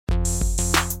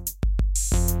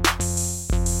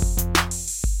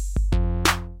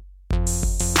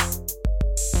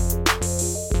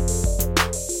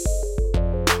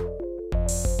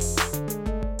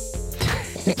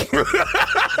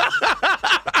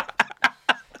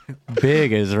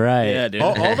big is right. Yeah, dude.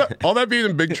 All that being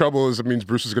in big trouble is it means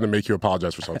Bruce is going to make you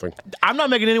apologize for something. I'm not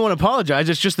making anyone apologize.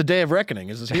 It's just the day of reckoning.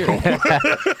 This is here. Welcome back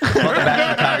to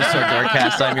the Comedy Store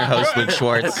Doorcast. I'm your host, Luke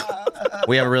Schwartz.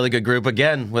 We have a really good group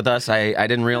again with us. I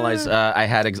didn't realize I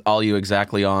had all you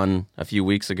exactly on a few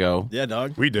weeks ago. Yeah,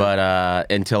 dog. We did.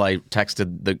 But until I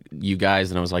texted you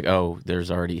guys and I was like, oh,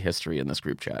 there's already history in this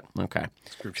group chat. Okay.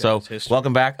 So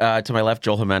welcome back to my left,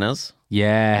 Joel Jimenez.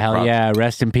 Yeah, hell yeah.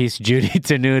 Rest in peace, Judy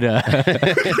Tenuta.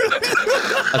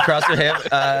 Across from him,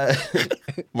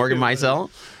 Morgan Mizell.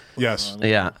 Yes.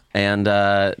 Yeah. And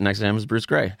next to him is Bruce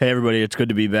Gray. Hey, everybody. It's good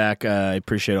to be back. I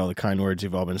appreciate all the kind words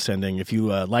you've all been sending. If you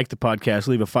like the podcast,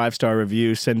 leave a 5-star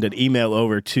review. Send an email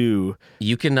over to...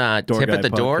 You can tip at the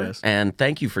door, Podcast. and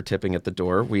thank you for tipping at the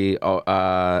door.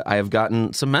 I have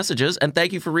gotten some messages, and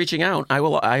thank you for reaching out.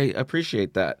 I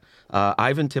appreciate that.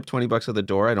 Ivan tipped $20 at the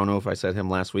door. I don't know if I said him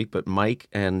last week, but Mike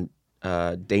and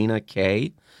Dana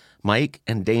K. Mike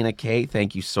and Dana K,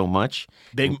 thank you so much.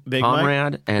 Big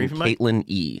Conrad Mike? and Mike? Caitlin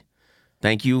E.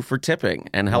 Thank you for tipping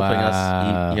and helping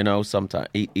us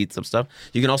eat some stuff.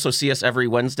 You can also see us every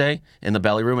Wednesday in the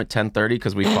belly room at 10:30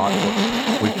 because we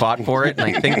fought for it,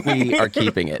 and I think we are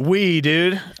keeping it.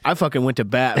 Dude. I fucking went to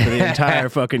bat for the entire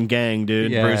fucking gang,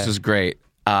 dude. Yeah. Bruce is great.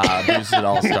 Bruce is an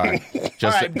all-star.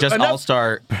 Just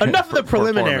all-star. Enough of the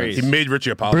preliminaries. He made Richie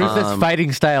apologize. Bruce's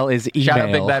fighting style is email. Shout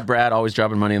out Big Bad Brad, always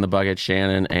dropping money in the bucket.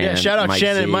 Shannon and Yeah, shout out Mike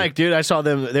Shannon Z. and Mike, dude. I saw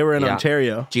them. They were in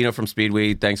Ontario. Gino from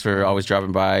Speedweed, thanks for always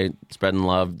dropping by, spreading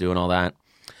love, doing all that.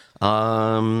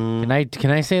 Can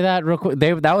I say that real quick?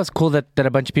 That was cool that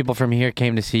a bunch of people from here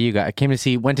came to see you guys.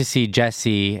 Went to see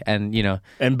Jesse, and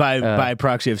And by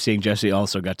proxy of seeing Jesse,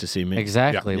 also got to see me.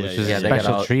 exactly, Yeah. which is Yeah, a they got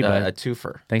special treat. a But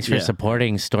twofer. thanks for Yeah.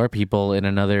 supporting store people in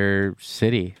another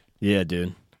city. Yeah,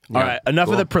 dude. Yeah, All right, enough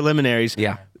cool. of the preliminaries.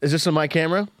 Yeah. Is this on my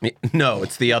camera? No,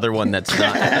 it's the other one that's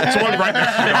not. It's the one right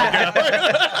next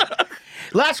to you.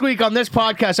 Last week on this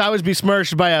podcast, I was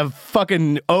besmirched by a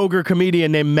fucking ogre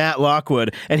comedian named Matt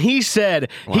Lockwood, and he said,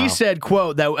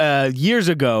 quote, that years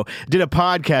ago did a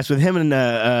podcast with him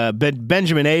and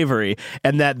Benjamin Avery,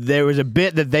 and that there was a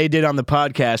bit that they did on the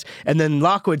podcast, and then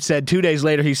Lockwood said 2 days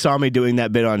later he saw me doing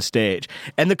that bit on stage.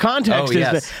 And the context Oh, is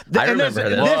yes. that I remember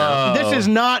this. this is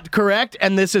not correct,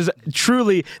 and this is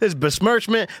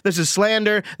besmirchment, this is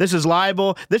slander, this is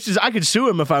libel, I could sue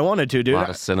him if I wanted to, dude. A lot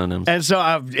of synonyms. And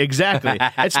so, exactly.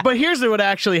 But here's what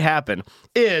actually happened: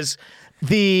 is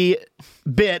the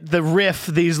riff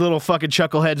these little fucking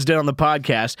chuckleheads did on the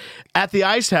podcast at the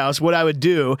Ice House. What I would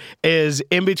do is,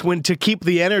 in between, to keep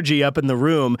the energy up in the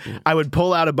room, I would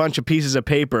pull out a bunch of pieces of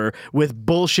paper with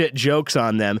bullshit jokes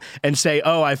on them and say,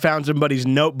 "Oh, I found somebody's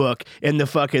notebook in the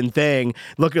fucking thing.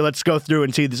 Look, let's go through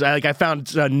and see this. I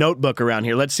found a notebook around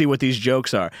here. Let's see what these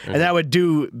jokes are." And that would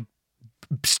do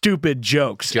stupid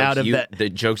jokes out of that. The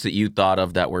jokes that you thought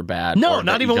of that were bad. No, or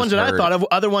not that even you ones just that I heard. thought of.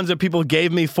 Other ones that people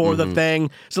gave me for the thing.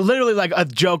 So literally like a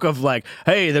joke of like,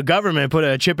 hey, the government put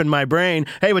a chip in my brain.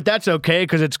 Hey, but that's okay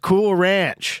because it's Cool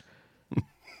Ranch.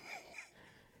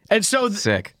 And so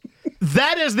Sick.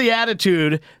 that is the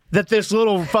attitude that this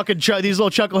little fucking these little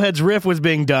chuckleheads riff was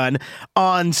being done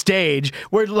on stage,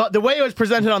 where the way it was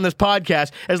presented on this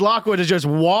podcast is Lockwood is just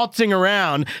waltzing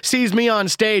around, sees me on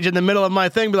stage in the middle of my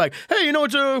thing, be like, "Hey, you know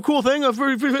what's a cool thing?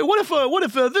 What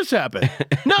if this happened?"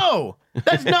 No,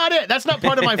 that's not it. That's not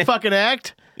part of my fucking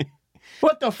act.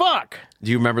 What the fuck?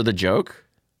 Do you remember the joke?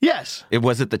 Yes.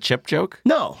 Was it the chip joke?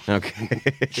 No. Okay.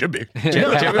 Should be. Chip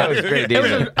joke was great. It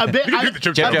was a bit, get the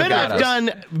chip joke got I've us.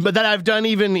 done, but that I've done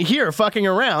even here, fucking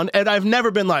around, and I've never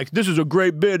been like, "This is a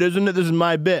great bit, isn't it? This is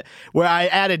my bit." Where I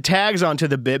added tags onto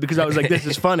the bit because I was like, "This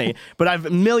is funny." But a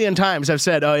million times I've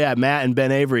said, "Oh yeah, Matt and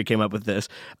Ben Avery came up with this."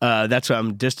 That's why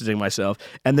I'm distancing myself.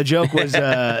 And the joke was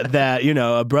that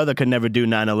a brother could never do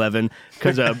 9/11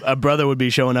 because a brother would be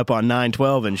showing up on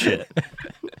 9/12 and shit.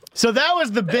 So that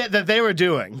was the bit that they were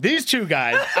doing. These two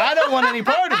guys, I don't want any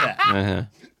part of that. Uh-huh.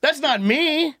 That's not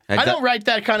me. I don't write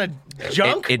that kind of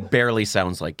junk. It barely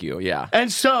sounds like you, yeah.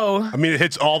 And so, I mean, it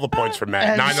hits all the points for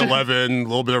Matt. And 9/11, a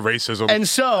little bit of racism. and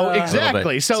so, A little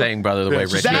exactly. bit. So saying brother the way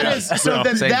That Richie that does. is so.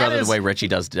 Then saying that brother is the way Richie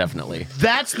does, definitely.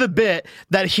 that's the bit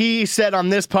that he said on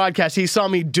this podcast. He saw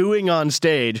me doing on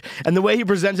stage, and the way he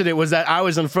presented it was that I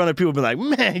was in front of people, being like,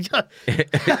 "Man,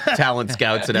 Talent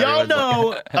scouts and y'all everyone's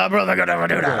like, know a brother could never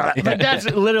do that." But that's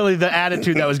literally the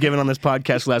attitude that was given on this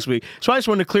podcast last week. So I just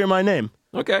wanted to clear my name.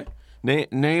 okay.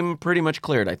 Name pretty much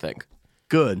cleared, I think.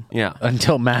 Good. Yeah.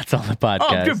 Until Matt's on the podcast.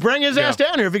 Oh, good. Bring his ass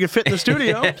down here if he could fit in the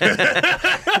studio. Might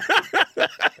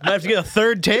have to get a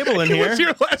third table in He here. was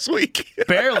here last week.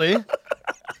 Barely.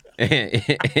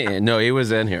 No, he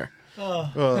was in here.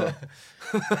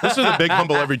 Listen to the Big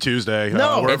Humble every Tuesday.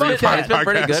 No, wherever you it's find been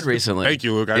pretty podcasts. good recently. Thank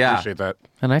you, Luke. I Yeah. appreciate that.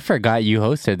 And I forgot you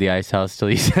hosted the Ice House till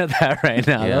you said that right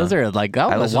now. Yeah. Those are like, I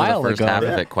that was listen a to while the first ago. half of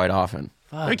it quite often.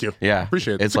 Thank you. Yeah.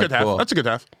 Appreciate it. It's It's a like good half. cool. That's a good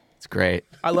half. It's great.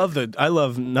 I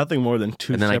love nothing more than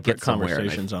two And then I separate get somewhere.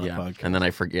 conversations on a yeah. podcast. And then I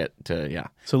forget to, yeah.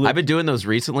 So Luke- I've been doing those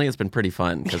recently. It's been pretty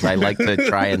fun because I like to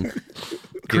try and do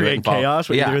it Create involved. chaos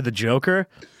with Yeah. either the Joker.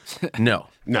 No.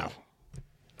 No.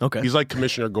 Okay. He's like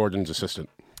Commissioner Gordon's assistant.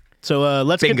 So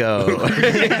let's get Bingo. Got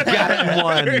it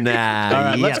one. all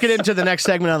right. Let's Yes. get into the next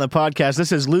segment on the podcast.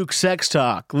 This is Luke Sex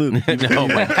Talk. Luke, Oh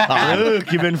my God.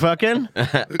 Luke, you been fucking?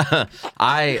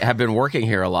 I have been working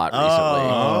here a lot recently.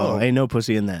 Oh, ain't no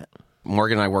pussy in that.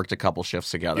 Morgan and I worked a couple shifts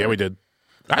together. Yeah, we did.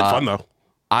 I had fun though.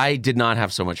 I did not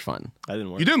have so much fun. I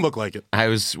didn't work. You didn't look like it. It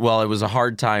was a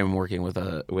hard time working with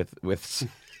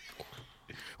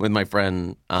my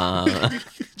friend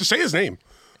Just say his name.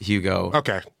 Hugo.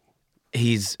 Okay.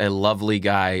 He's a lovely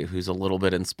guy who's a little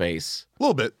bit in space. A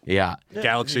little bit. Yeah.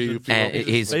 Galaxy. You feel? And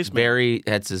he's spaceman.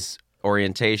 that's his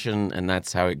orientation, and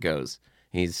that's how it goes.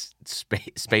 He's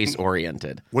space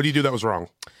oriented. What do you do that was wrong?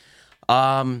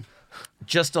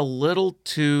 Just a little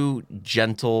too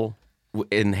gentle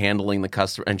in handling the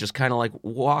customer, and just kind of like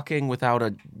walking without a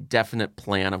definite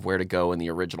plan of where to go in the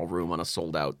original room on a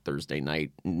sold out Thursday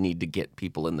night. Need to get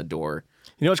people in the door.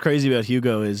 You know what's crazy about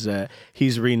Hugo is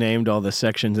he's renamed all the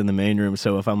sections in the main room.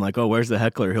 So if I'm like, oh, where's the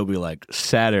heckler? He'll be like,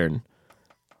 Saturn.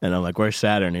 And I'm like, where's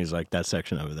Saturn? He's like, that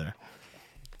section over there.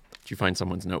 Did you find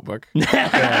someone's notebook? I was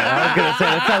going to say,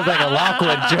 that sounds like a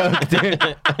Lockwood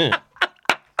joke, dude.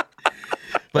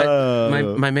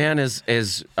 But my man is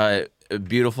a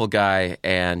beautiful guy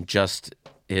and just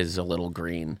is a little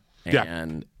green. Yeah.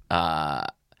 And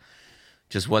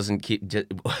just wasn't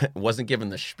given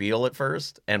the spiel at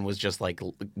first, and was just like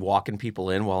walking people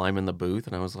in while I'm in the booth,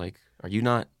 and I was like, "Are you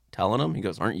not telling them?" He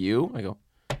goes, "Aren't you?" I go,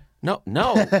 "No." These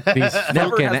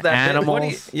Never fucking has that been. What do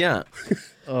you- animals. yeah.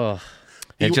 Ugh.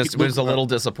 It just was a little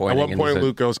disappointing. At one and point, he's a-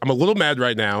 Luke goes, "I'm a little mad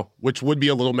right now," which would be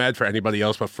a little mad for anybody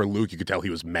else, but for Luke, you could tell he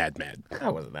was mad. I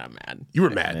wasn't that mad. You were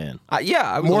mad. Man. Yeah,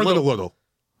 I was More a than little. a little.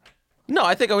 No,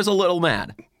 I think I was a little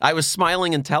mad. I was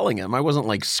smiling and telling him. I wasn't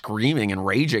like screaming and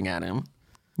raging at him.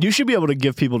 You should be able to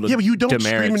give people Yeah, but you don't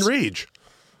scream demerits. and rage.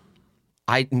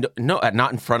 No,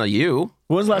 not in front of you.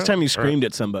 When was the last time you screamed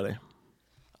at somebody?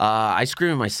 I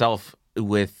scream at myself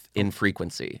with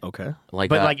infrequency. Okay. Like,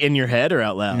 But like in your head or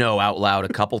out loud? No, out loud a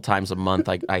couple times a month.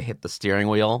 I hit the steering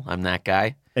wheel. I'm that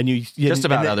guy. And you Just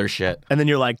about and then, other shit. And then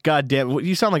you're like, God damn,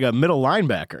 you sound like a middle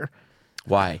linebacker.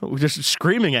 Why? Just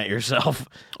screaming at yourself.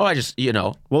 Oh, I just,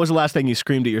 What was the last thing you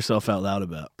screamed at yourself out loud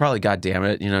about? probably, God damn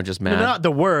it, just mad. Not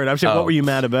the word. I'm saying, Oh. what were you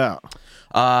mad about?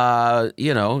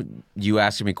 You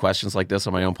asking me questions like this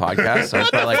on my own podcast. So I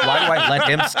was probably like, why do I let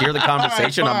him steer the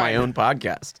conversation on my own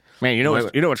podcast? Man, you know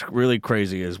what's really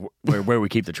crazy is where we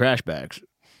keep the trash bags.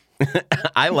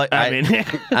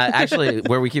 Actually,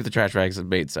 where we keep the trash bags, it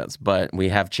made sense, but we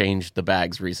have changed the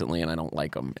bags recently, and I don't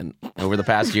like them. And over the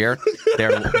past year, they're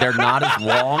not as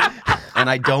long, and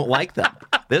I don't like them.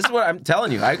 This is what I'm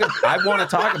telling you. I want to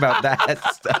talk about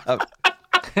that stuff.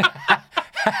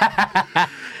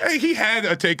 Hey, he had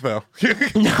a take though.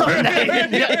 And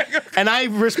I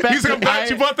respect He's like, I'm glad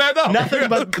you brought that up. Nothing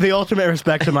but the ultimate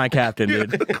respect to my captain,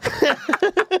 dude.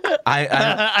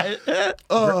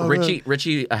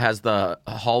 Richie has the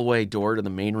hallway door to the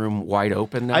main room wide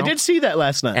open now. I did see that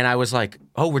last night. And I was like,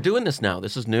 oh, we're doing this now.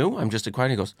 This is new. I'm just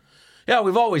inquiring. He goes, yeah,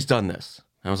 we've always done this.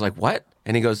 I was like, what?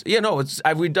 And he goes, yeah, no,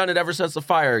 we've done it ever since the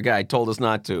fire guy told us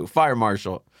not to. Fire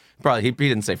marshal. Probably he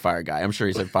didn't say fire guy. I'm sure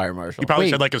he said fire marshal. He probably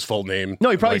said like his full name.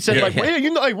 No, he probably said yeah. like, well, yeah,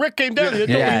 like Rick came down here.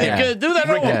 Yeah. Do that.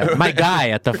 Yeah, my guy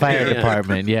at the fire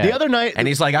department. Yeah. The other night, And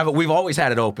he's like, we've always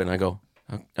had it open. I go,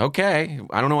 okay.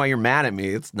 I don't know why you're mad at me.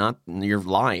 It's not, you're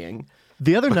lying.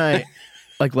 the other night,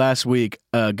 like last week,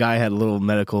 a guy had a little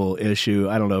medical issue.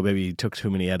 I don't know, maybe he took too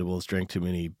many edibles, drank too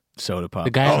many soda pop. The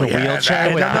guy in the yeah, wheelchair.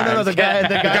 that- with No, the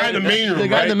guy in the main room. The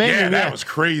guy in the main right? room. That was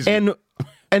crazy. And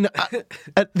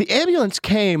the ambulance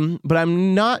came, but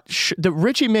I'm not sure.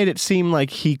 Richie made it seem like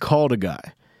he called a guy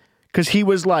because he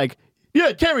was like,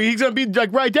 "Yeah, Terry, he's gonna be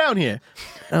like right down here."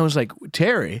 And I was like,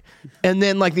 "Terry," and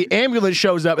then like the ambulance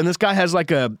shows up, and this guy has like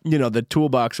a the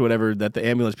toolbox or whatever that the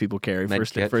ambulance people carry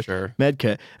first sure. med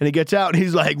kit, and he gets out and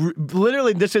he's like,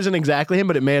 literally, this isn't exactly him,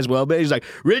 but it may as well be. He's like,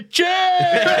 "Richie,"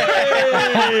 he's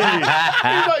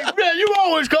like, "Man, you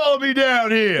always calling me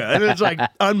down here," and it's like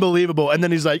unbelievable. And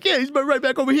then he's like, "Yeah, he's right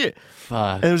back over here."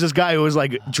 Fuck. And it was this guy who was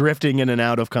like drifting in and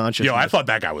out of consciousness. Yo, I thought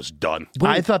that guy was done.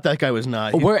 I thought that guy was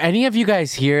not. Were any of you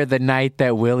guys here the night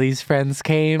that Willie's friends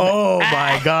came? Oh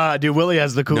my God, dude! Willie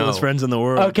has the coolest No. friends in the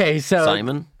world. Okay, so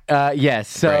Simon? Yes.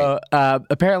 So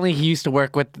apparently he used to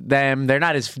work with them. They're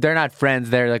not friends.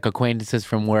 They're like acquaintances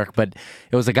from work. But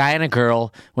it was a guy and a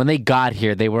girl. When they got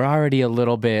here, they were already a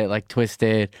little bit like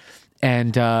twisted.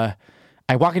 And I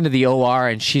walk into the OR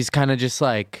and she's kind of just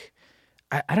like,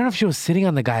 I don't know if she was sitting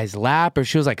on the guy's lap or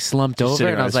she was like slumped over.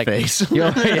 And I was like, face.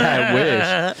 Yo, yeah, I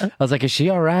wish. I was like, is she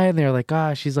all right? And they're like,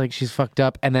 she's fucked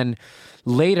up. And then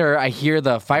later I hear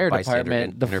the fire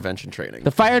department, the intervention training.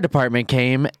 The fire department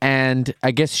came and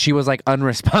I guess she was like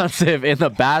unresponsive in the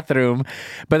bathroom.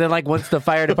 But then like once the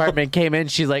fire department came in,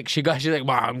 she's like,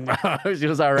 Mom, she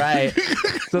was all right.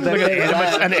 So then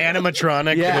An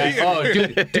animatronic. yeah. Oh,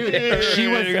 dude, she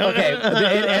was okay.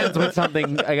 It ends with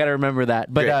something. I gotta remember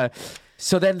that. But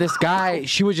so then this guy,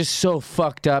 she was just so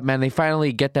fucked up, man. They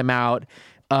finally get them out,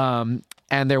 and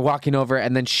they're walking over,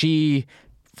 and then she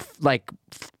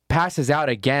passes out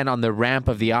again on the ramp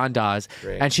of the Andaz,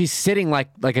 and she's sitting like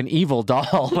an evil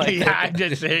doll. Like, Yeah, I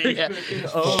just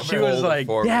she was like,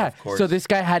 So this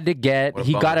guy had to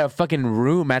got a fucking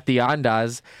room at the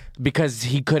Andaz because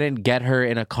he couldn't get her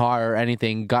in a car or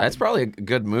anything. That's probably a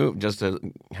good move, just to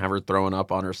have her throwing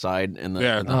up on her side in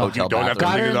the hotel don't have bathroom. to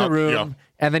got clean her in it the up. room, Yeah.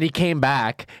 and then he came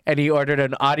back and he ordered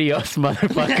an adios,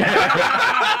 motherfucker.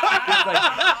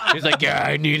 He's like, yeah,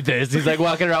 I need this. He's like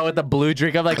walking around with a blue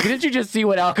drink. I'm like, didn't you just see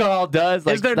what alcohol does?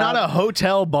 Like, is there not a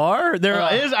hotel bar? There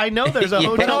is. I know there's a Yeah.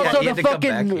 But hotel. also you had the to come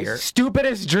back fucking here.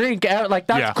 stupidest drink ever. Like,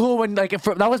 that's cool when, like,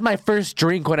 that was my first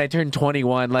drink when I turned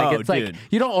 21. Like, it's like, dude.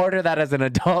 you don't order that as an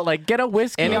adult. Like, get a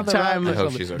whiskey on the Anytime rocks or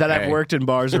hope something. she's that okay. I've worked in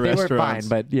bars or They were restaurants,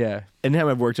 fine, but yeah. anytime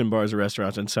I've worked in bars or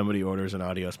restaurants and somebody orders an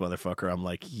adios motherfucker, I'm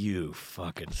like, you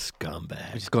fucking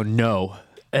scumbag. Just go, no.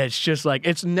 It's just like,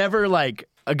 it's never like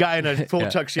a guy in a full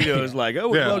tuxedo is like, oh,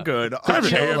 we look good. Can I have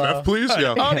an AMF, please?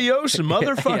 Yeah. Adios,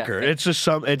 motherfucker. It's just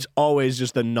it's always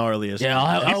just the gnarliest. Yeah,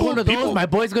 I'll order those. My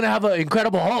boy's going to have an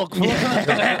Incredible Hulk.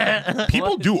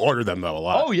 People do order them though a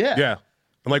lot. Oh, yeah. Yeah.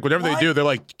 And like whatever they do, they're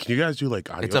like, "Can you guys do like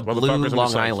adios, It's a blue motherfuckers?" I'm Long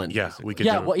just like, Island, Yeah, basically. we could.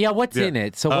 Yeah, do well, yeah, what's in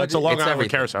it? So it's a Long It's Island everything.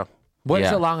 carousel. what's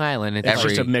Yeah. a Long Island? It's It's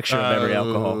just a mixture of every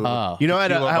alcohol. Oh. You know how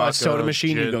Tequila, a vodka, soda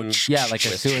machine, you go, gin. yeah, like a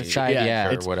suicide. Yeah, Yeah.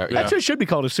 or it's- whatever. Actually, it should be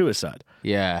called a suicide.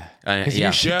 Yeah. Yeah.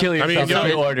 You should kill yourself if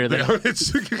you order them.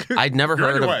 It's, I'd never You're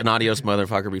heard of right. an adios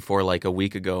motherfucker before, like a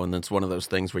week ago, and it's one of those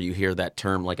things where you hear that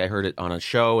term. Like I heard it on a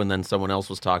show, and then someone else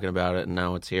was talking about it, and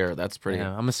now it's here. That's pretty. Yeah,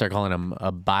 I'm going to start calling him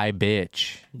a bye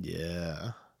bitch.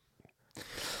 Yeah.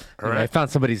 I found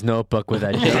somebody's notebook with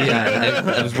that.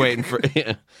 Yeah, I was waiting for.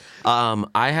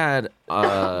 I had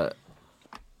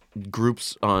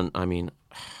groups on. I mean,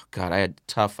 God, I had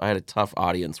a tough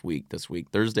audience week this week.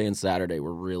 Thursday and Saturday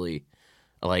were really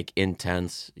like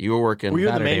intense. You were working. Were you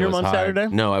in the Saturday main room was on hard.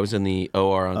 Saturday? No, I was in the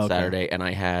OR on Saturday, and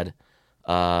I had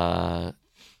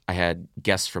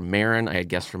guests from Marin, I had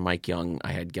guests from Mike Young,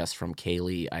 I had guests from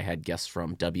Kaylee, I had guests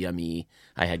from WME,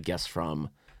 I had guests from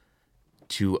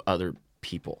 2 other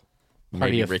people.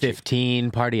 Party Maybe of Richie.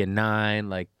 15, party of 9,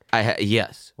 like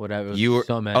Yes. whatever. You were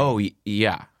so many. Oh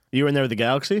yeah. You were in there with the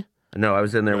Galaxy? No, I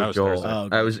was in there That with was Joel.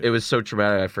 Thursday. Oh, It was so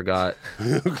traumatic I forgot.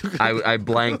 I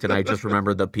blanked and I just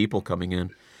remembered the people coming in.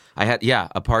 I had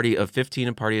a party of 15,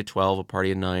 a party of 12, a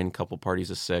party of 9, a couple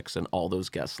parties of 6, and all those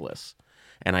guest lists.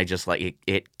 And I just like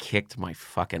it kicked my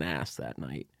fucking ass that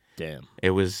night. Damn. It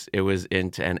was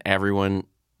into, and everyone,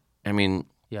 I mean,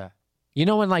 Yeah. You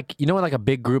know when like a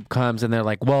big group comes and they're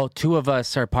like, well, 2 of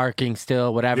us are parking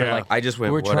still, whatever. Yeah. Like I just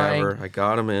went we're whatever. trying. I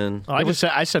got him in. Oh,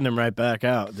 I send them right back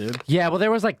out, dude. Yeah, well,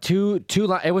 there was like two.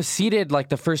 It was seated like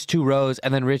the first 2 rows,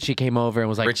 and then Richie came over and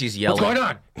was like, Richie's yelling. "What's going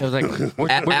on?" It was like, "We're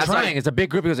As trying." It's a big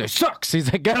group. He goes, "It sucks."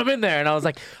 He's like, "Get him in there," and I was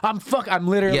like, "I'm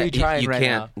literally trying you right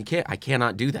can't, now." You can't. I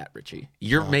cannot do that, Richie.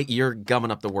 You're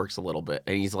gumming up the works a little bit,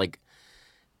 and he's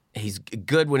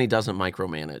good when he doesn't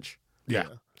micromanage. yeah.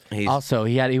 He's, Also,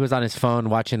 he was on his phone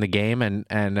watching the game, and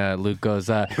Luke goes,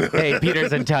 "Hey,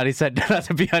 Peter's in town." He said not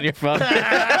to be on your phone, and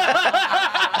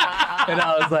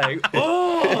I was like,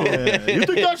 "Oh, You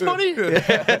think that's funny?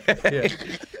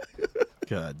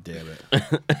 God damn it.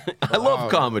 I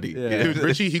love comedy. Dude,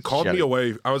 Richie, he called Shut me it.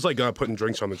 away. I was like putting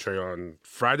drinks on the tray on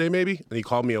Friday, maybe, and he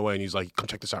called me away and he's like, "Come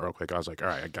check this out real quick." I was like, "All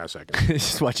right, I got a second."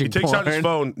 just watching." He takes porn. out his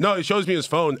phone. No, he shows me his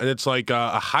phone, and it's like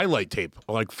a highlight tape,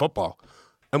 like football.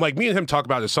 And like me and him talk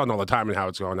about his son all the time and how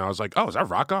it's going. I was like, "Oh, is that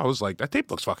Rocco?" I was like, "That tape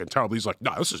looks fucking terrible." He's like,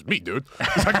 "No, this is me, dude."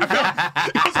 He's like,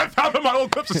 I found him my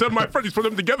old clips and sent my friend. He's put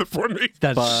them together for me.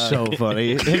 That's so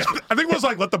funny. I think it was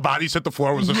like "Let the Bodies Hit the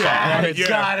Floor" was the song. it's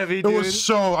gotta be, It was dude.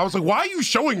 so. I was like, "Why are you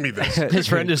showing me this?" It's His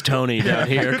friend is Tony down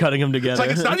here cutting them together.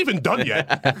 like it's not even done yet.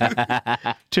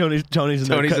 Tony's in there Tony's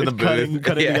in the booth.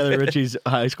 cutting Yeah. together Richie's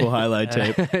high school highlight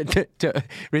tape.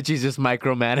 Richie's just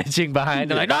micromanaging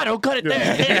behind. I'm like, "No, don't cut it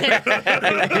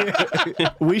there."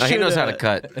 We should. He knows how to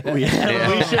cut. We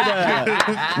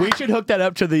should hook that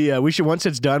up to the. We should once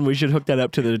it's done. We should hook that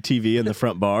up to the TV in the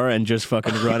front bar and just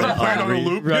fucking run it on a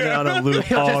loop. Run it on a loop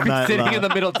He'll all just be night sitting long. in the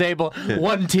middle table,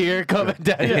 one tear coming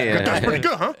down. That's pretty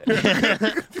good, huh?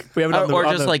 We have it on the, Or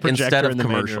on just the like projector instead of in the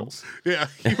main room. commercials. Yeah,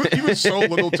 he was so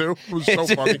little too. It was so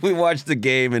funny. We watched the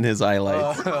game in his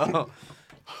highlights.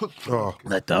 Oh,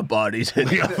 Let the bodies hit.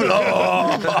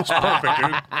 it's perfect,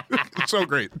 dude. It's so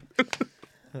great.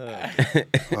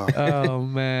 Oh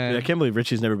man. I can't believe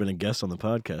Richie's never been a guest on the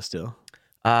podcast still.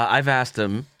 I've asked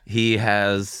him. He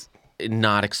has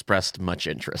not expressed much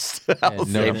interest. I'll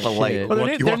say no politely. shit. Well,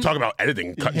 You want to talk about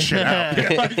editing, cutting shit out?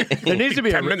 There needs to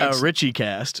be 10 a minutes. Richie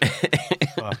cast.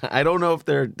 I don't know if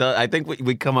they're. I think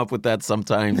we come up with that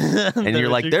sometimes, and you're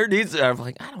like, there needs. I'm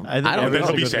like, I don't I know. And then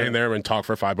he'll be Good standing there and talk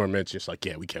for 5 more minutes, just like,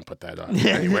 yeah, we can't put that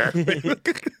anywhere. Figure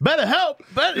Better help.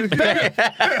 Better it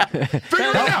out.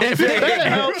 better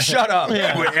help. Shut up.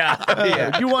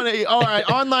 Yeah. You want to? All right.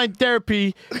 Online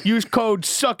therapy. Use code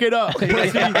Suck It Up.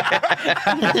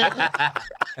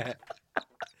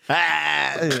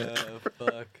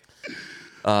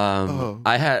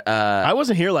 I had. I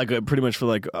wasn't here pretty much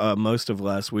for most of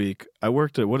last week. I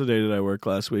worked at what day did I work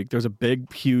last week? There was a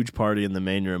big, huge party in the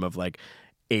main room of like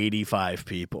 85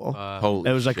 people. Holy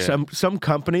It was like shit. some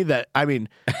company that I mean,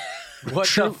 What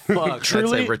the fuck?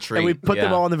 truly, retreat, and we put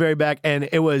them yeah. all in the very back, and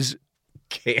it was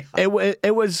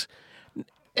it was.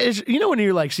 You know when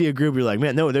you like see a group, you're like,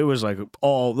 man, no, there was like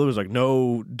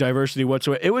no diversity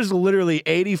whatsoever. It was literally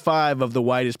 85 of the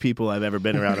whitest people I've ever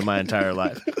been around in my entire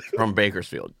life. from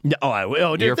Bakersfield. Dude,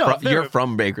 You're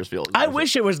from Bakersfield. I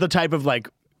wish it was the type of like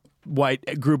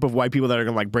white group of white people that are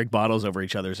gonna like break bottles over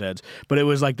each other's heads, but it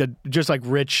was like just like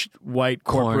rich white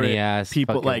corporate Corny ass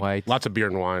people. fucking Like, whites. Lots of beer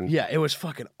and wine. yeah, it was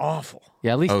fucking awful.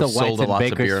 Yeah, at least Oh, the sold whites a in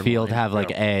lots of beer and Bakersfield wine. have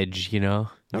like edge, you know.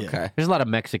 Okay. There's a lot of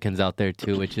Mexicans out there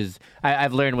too, which is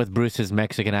I've learned with Bruce's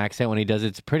Mexican accent when he does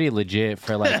it's pretty legit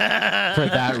for like for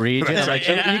that region. Like,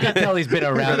 you can tell he's been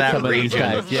around That some of these region.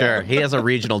 guys. Yeah. Sure. He has a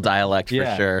regional dialect for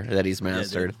Yeah. sure that he's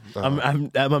mastered. I'm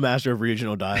a master of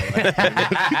regional dialect.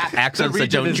 Accents that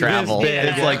region don't is travel. this big.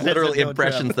 It's like literally Don't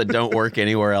impressions that don't work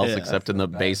anywhere else except in the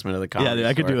basement of the comedy Yeah, dude,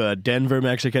 I could store. do a Denver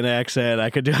Mexican accent. I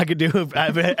could do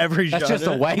every. That's just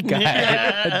a white guy.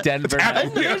 A Denver.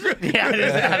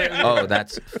 Oh,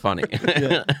 that's funny.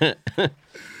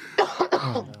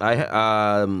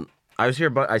 I was here,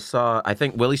 but I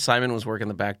think Willie Simon was working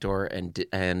the back door, and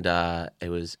it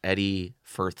was Eddie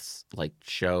Firth's like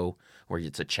show where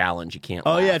it's a challenge. You can't.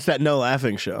 Oh laugh. yeah, it's that no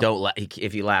laughing show. Don't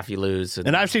if you laugh, you lose.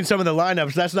 And I've seen some of the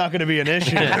lineups. That's not going to be an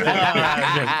issue.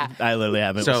 I literally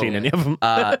haven't seen any of them.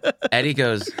 Eddie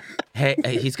goes, hey,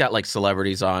 he's got like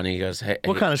celebrities on. And he goes, hey,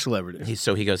 What kind of celebrity?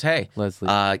 he goes, hey, Leslie.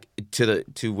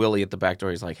 to Willie at the back door.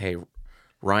 He's like, hey,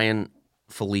 Ryan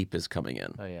Philippe is coming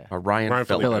in. Oh, yeah. Or Ryan Ryan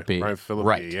Philippe. Phillippe. Ryan Phillippe.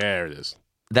 Right. Yeah, there it is.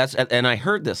 And I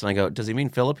heard this and I go, does he mean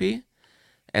Philippi?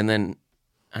 And then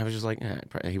I was just like,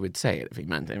 he would say it if he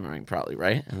meant it, probably,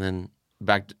 right? And then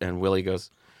and Willie goes,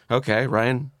 okay,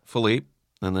 Ryan Philippe.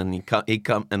 And then he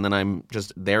come, and then I'm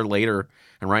just there later,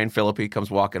 and Ryan Phillippe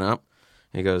comes walking up.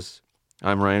 And he goes,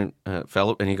 I'm Ryan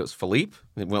Phillippe, and he goes, Philippe?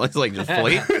 And Willie's like, just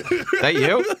Philippe? Is that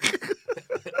you?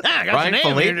 I got Ryan your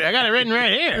name. Philippe? I got it written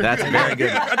right here. That's very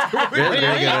good. Very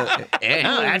good.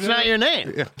 No, that's not your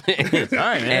name.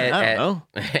 Sorry, man. I don't know.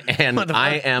 And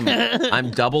I'm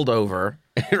doubled over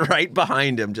right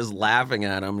behind him, just laughing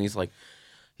at him. And he's like,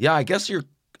 yeah, I guess you're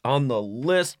on the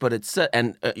list, but it's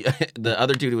and the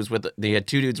other dude who was they had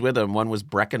two dudes with him. One was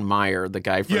Breckin Meyer, the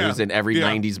guy who's in every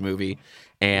 90s movie,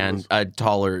 and a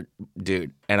taller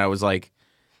dude. And I was like,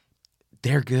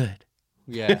 they're good.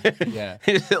 Yeah, yeah.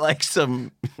 Like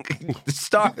some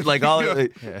star, like all. They're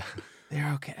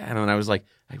okay. And then I was like,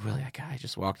 Willie, that guy, I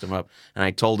just walked him up and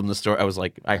I told him the story. I was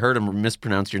like, I heard him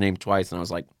mispronounce your name twice, and I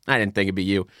was like, I didn't think it'd be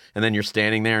you. And then you're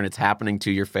standing there and it's happening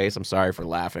to your face. I'm sorry for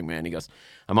laughing, man. He goes,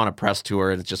 I'm on a press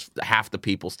tour and it's just half the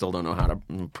people still don't know how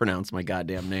to pronounce my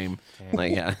goddamn name.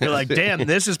 Like, yeah. You're like, damn,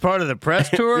 this is part of the press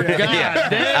tour? God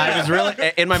damn. I was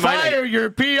really, in my mind, Fire your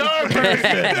PR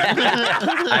person.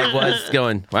 I was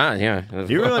going, wow, yeah.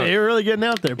 You're really getting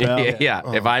out there, pal.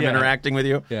 Yeah. If I'm interacting with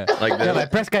you, like Yeah, this. my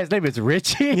press guy's name is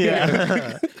Richie.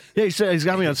 Yeah. Yeah, he said he's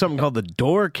got me on something called the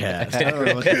Doorcast. I don't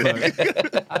know what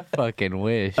the fuck. I fucking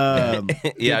wish.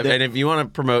 Yeah, and if you want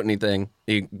to promote anything,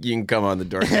 you can come on the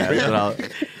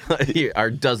Doorcast. And our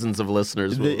dozens of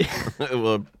listeners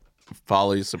will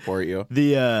follow you, support you.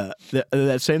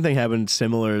 That same thing happened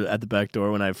similar at the back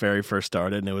door when I very first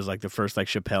started, and it was like the first like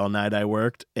Chappelle night I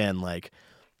worked, and like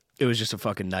it was just a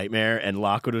fucking nightmare. And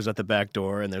Lockwood was at the back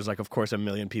door, and there's like, of course, a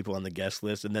million people on the guest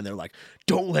list, and then they're like,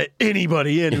 "Don't let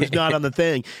anybody in who's not on the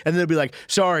thing." And they'll be like,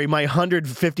 "Sorry, my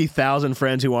 150,000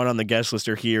 friends who aren't on the guest list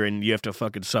are here, and you have to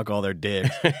fucking suck all their dicks."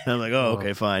 And I'm like, "Oh,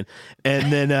 okay, fine."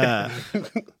 And then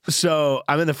so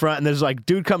I'm in the front, and there's like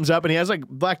dude comes up, and he has like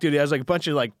black dude, he has like a bunch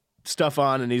of like stuff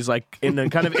on, and he's like in the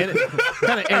kind of in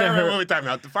What time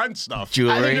out to find stuff?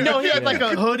 Jewelry. he had like a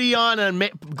hoodie on and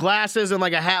glasses and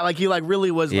like a hat, like he like really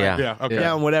was like Yeah, okay.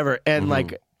 down whatever, and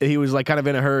like he was like kind of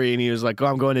in a hurry, and he was like, "Oh,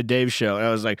 I'm going to Dave's show," and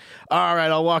I was like, "All right,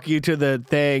 I'll walk you to the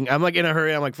thing." I'm like in a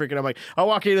hurry, I'm like, "I'll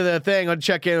walk you to the thing, I'll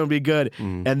check in, it'll be good,"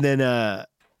 and then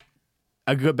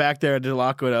I go back there to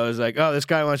Lockwood. I was like, "Oh, this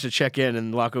guy wants to check in,"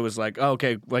 and Lockwood was like, "Oh,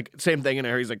 okay," like same thing in a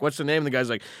hurry. He's like, "What's the name?" And the guy's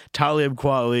like, "Talib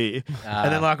Kweli,"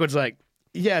 and then Lockwood's like,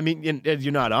 "Yeah, I mean,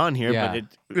 you're not on here, but it."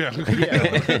 Yeah.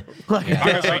 Like,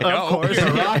 I was like, no. of course.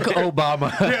 Barack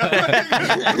Obama.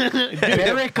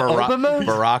 Barack Obama?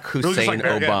 Barack Hussein like,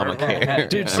 Obamacare.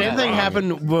 Dude, same thing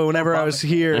happened whenever I was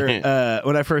here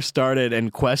when I first started,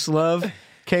 and Questlove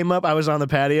came up. I was on the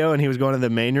patio, and he was going to the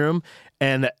main room,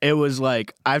 and it was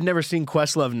like, I've never seen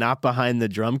Questlove not behind the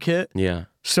drum kit. Yeah.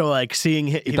 So like seeing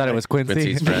him, You thought it was Quincy?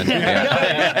 Quincy's friend.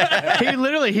 Yeah.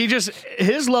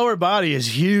 his lower body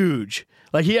is huge.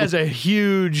 Like he has a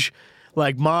huge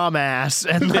like mom ass,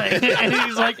 and like and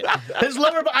he's like his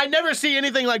lower. I never see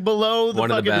anything like below the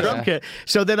One of the fucking best. drum kit.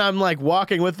 So then I'm like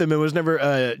walking with him. It was never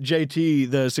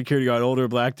JT, the security guard, older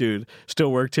black dude,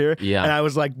 still worked here. Yeah. And I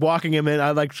was like walking him in.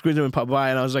 I like squeezed him and pop by,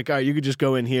 and I was like, "All right, you could just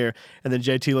go in here." And then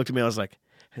JT looked at me. And I was like,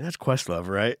 "Hey, that's Questlove,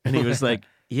 right?" And he was like,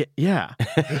 Yeah.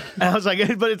 And I was like,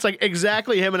 but it's like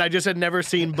exactly him, and I just had never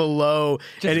seen below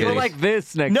anything. Go like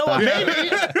this next No, time. maybe.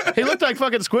 He looked like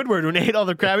fucking Squidward when he ate all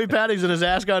the Krabby Patties and his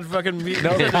ass got fucking...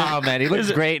 No, man, he looks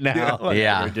great now. Whatever,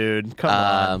 Yeah. dude. Come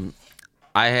on.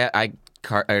 I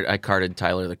carded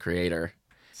Tyler, the Creator.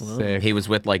 Sick. He was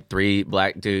with like 3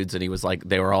 black dudes, and he was like,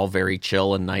 they were all very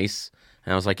chill and nice.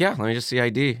 And I was like, yeah, let me just see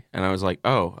ID. And I was like,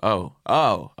 oh,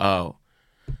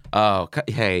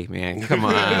 hey, man, come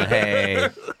on, hey,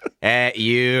 at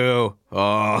you.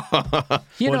 Oh, What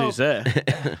did he say?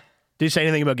 Did he say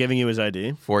anything about giving you his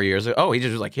ID? 4 years ago. Oh, he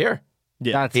just was like, here.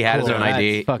 Yeah. That's He had his cool. own That's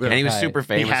ID, fucking and he was tight. super He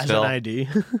famous has still. an ID.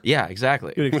 Yeah,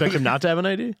 exactly. You would expect him not to have an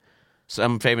ID?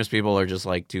 Some famous people are just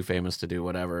like too famous to do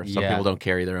whatever. Some Yeah. people don't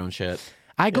carry their own shit.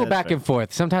 I go that's back fair. and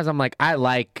forth. Sometimes I'm like,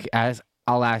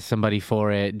 I'll ask somebody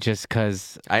for it just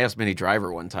because. I asked Minnie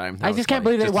Driver one time. That I was just can't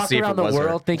funny, believe they just to walk see if around it the was her.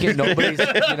 world thinking nobody's,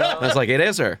 I was like, it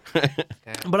is her.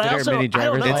 But I Did also, her mini I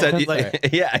don't driver's know. license? Like,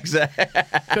 Yeah, exactly.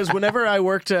 because whenever I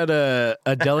worked at a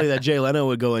deli that Jay Leno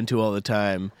would go into all the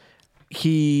time,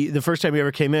 the first time he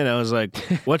ever came in, I was like,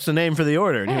 "What's the name for the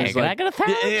order?" And he was like, get a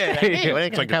thousand?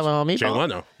 It's like Jay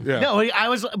Leno. Yeah. "No." I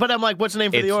was, but I'm like, "What's the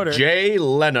name for the order?" It's Jay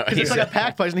Leno. It's like a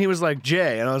pack place, and he was like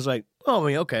Jay, and I was like, "Oh, I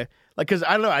mean, okay." Like, because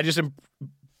I don't know,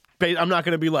 I'm not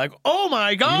going to be like, "Oh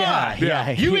my god, Yeah.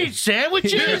 you eat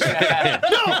sandwiches?"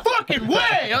 No fucking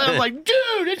way! And I'm like,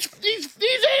 "Dude, he's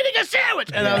eating a sandwich,"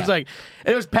 and I was like,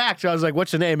 it was packed. So I was like,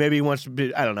 "What's the name?" Maybe he wants to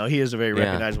be. I don't know. He is a very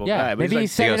recognizable Yeah, guy. But maybe he's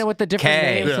he's saying goes, it with the different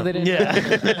K. names so they didn't.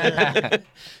 Yeah.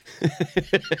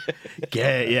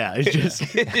 Gay, yeah. It's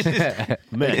just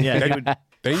man, yeah. He would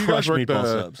Then you crush guys worked meatball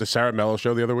subs. the Sarah Mello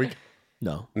show the other week?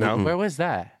 No. No? Where was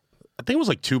that? I think it was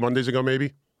like 2 Mondays ago,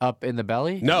 maybe. Up in the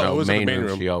belly? No, it was in the main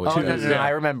room. She always Oh, no, does. no, I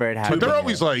remember it happened. But they're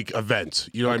always like events.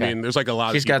 You know what I Okay. mean? There's like a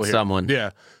lot She's of people got here. someone.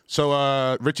 Yeah.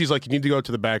 So Richie's like, you need to go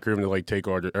to the back room to like take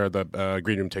order, or the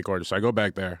green room take order. So I go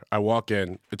back there. I walk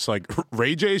in. It's like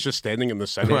Ray J is just standing in the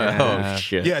center. Oh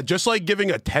shit. Yeah, just like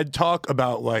giving a TED talk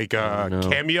about like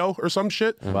Cameo or some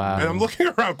shit. Wow. And I'm looking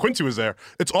around. Quincy was there.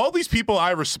 It's all these people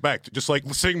I respect, just like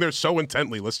sitting there so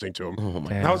intently listening to him. Oh my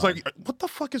and I was like, what the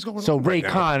fuck is going So on? Ray right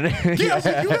now? Khan. Yeah, I was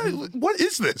like, you guys, what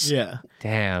is this? Yeah.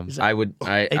 Damn. I don't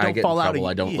get in fall out trouble.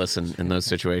 of I don't you. listen in those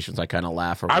situations. I kind of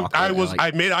laugh or walk I away,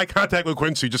 I made eye contact with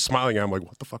Quincy, just smiling at him, like,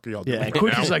 what the fuck are y'all doing? Yeah. And right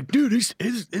Quincy's now? like, dude, this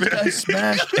guy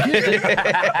smashed.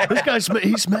 This guy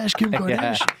he smashed Kim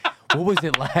Kardashian. What was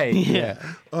it like? Yeah.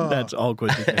 That's all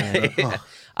Quincy can do.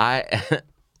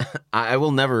 I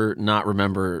will never not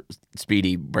remember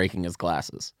Speedy breaking his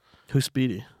glasses. Who's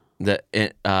Speedy?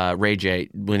 Ray J,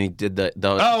 when he did the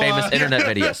famous internet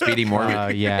video, Speedy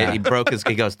Morgan. Yeah. And he broke his.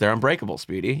 He goes, "They're unbreakable,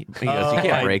 Speedy." He goes, "You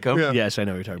can't break them." Yeah. Yes, I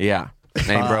know what you're talking Yeah. And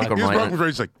he broke them He was right. broken.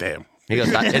 He's like, damn. He goes,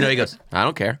 he goes, "I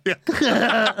don't care."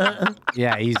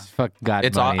 Yeah, he's fucking got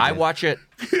It's all. money. I watch it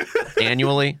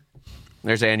annually.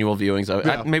 There's annual viewings of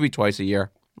it, maybe twice a year.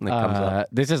 When it comes up.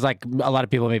 This is like a lot of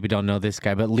people maybe don't know this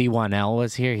guy, but Lee Wanell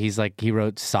was here. He's like he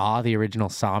wrote Saw, the original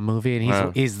Saw movie,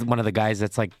 and he's one of the guys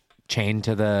that's like chained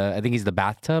to the. I think he's the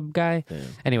bathtub guy.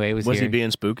 Anyway, it was he here.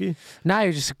 being spooky? Nah, he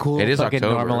was just a cool, It is fucking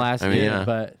October. normal ass I mean, dude. yeah.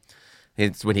 But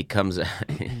It's when he comes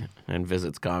and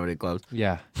visits comedy clubs.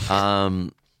 yeah,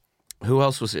 Who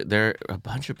else was it? There, a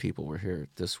bunch of people were here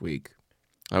this week.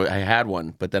 I had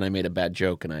one, but then I made a bad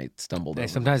joke and I stumbled. Hey,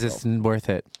 over sometimes myself. it's worth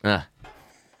it.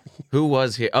 Who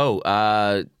was here?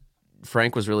 Oh,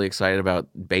 Frank was really excited about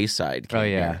Bayside. came Oh,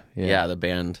 yeah, here. yeah. The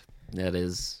band that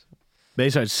is.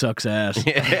 Bayside sucks ass.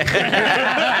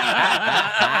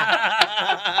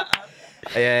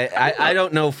 I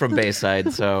don't know from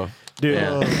Bayside, so. Dude,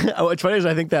 Yeah. what's funny is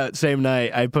I think that same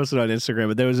night I posted on Instagram,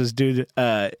 but there was this dude,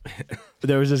 there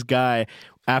was this guy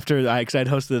after because I'd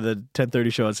hosted the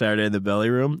 10:30 show on Saturday in the Belly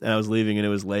Room, and I was leaving and it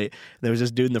was late. And there was this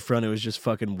dude in the front who was just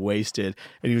fucking wasted,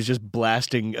 and he was just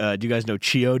blasting. Do you guys know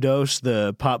Chiodos,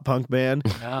 the pop punk band?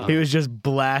 No. He was just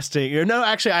blasting. No,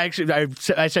 actually, I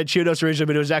said Chiodos originally,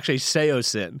 but it was actually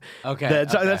Seosin. Okay,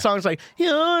 that okay. song's like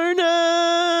 "You're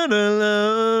not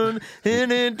alone,"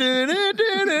 and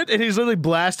he's literally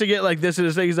blasting it like this in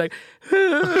his thing. He's like,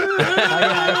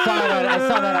 I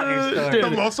saw that on your story.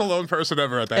 The most alone person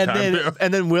ever at that time.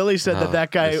 and then Willie said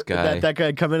that guy this guy. that guy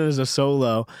had come in as a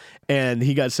solo, and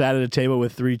he got sat at a table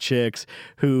with 3 chicks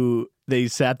who they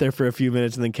sat there for a few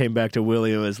minutes and then came back to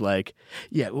Willie and was like,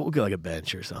 "Yeah, we'll get like a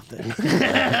bench or something."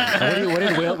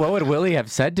 What would Willie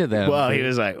have said to them? Well, he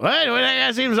was like, "What? Well, that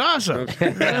guy seems awesome.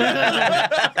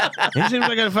 He seems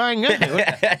like a fine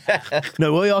guy."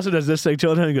 No, Willie also does this thing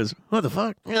till the time he goes, "What the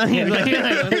fuck?" He's like, "What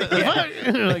the fuck?"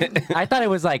 Like, I thought it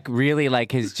was like really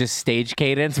like his just stage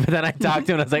cadence, but then I talked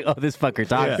to him and I was like, oh, this fucker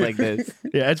talks like this.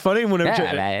 yeah, it's funny whenever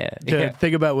Yeah.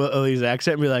 think about Willie's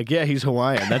accent and be like, "Yeah, he's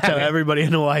Hawaiian. That's how everybody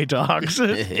in Hawaii talks."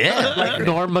 Yeah. Like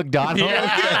Norm Macdonald.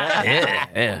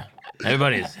 Yeah.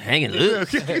 Everybody's hanging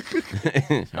loose.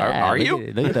 Are look you?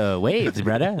 Look at the waves,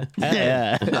 brother.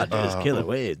 Yeah. Those killer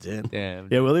waves, dude. Damn.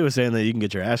 Yeah, Willie was saying that you can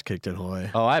get your ass kicked in Hawaii.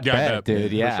 Oh, I Yeah, I bet, bet. dude.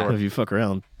 For Yeah. sure. If you fuck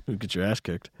around, you get your ass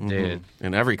kicked. Dude.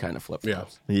 And every kind of flip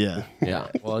flops. Yeah. Yeah.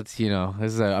 Well, it's,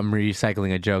 I'm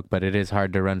recycling a joke, but it is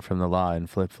hard to run from the law in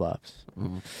flip flops.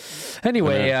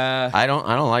 Anyway, I don't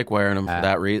like wearing them for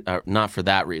that reason. Not for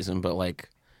that reason, but like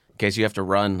in case you have to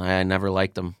run. I never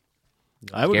liked them.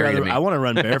 I would Scary to rather. me. I want to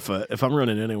run barefoot. If I'm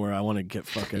running anywhere, I want to get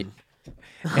fucking.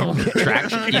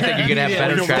 Traction. You think you could have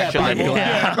better traction than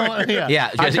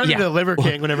Yeah, I turn yeah. into the Liver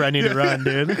King whenever I need to run,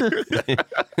 dude.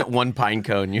 one pine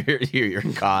cone, you're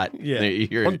caught. Yeah.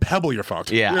 You're, One pebble, you're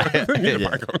fucked. yeah.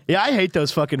 Yeah, I hate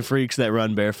those fucking freaks that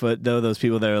run barefoot. Though those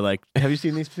people that are like, have you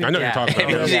seen these people? I know you're talking Have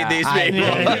you about. seen these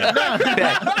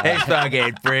people? Hey,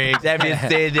 fucking freaks. Have you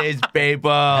seen these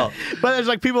people? But there's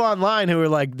like people online who are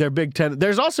like they're big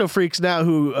There's also freaks now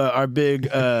who are big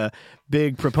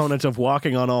proponents of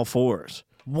walking on all fours.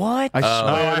 what? I swear,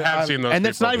 I have seen those and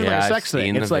it's not people. even Yeah, like a I've sex thing.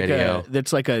 seen It's the like video.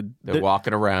 they're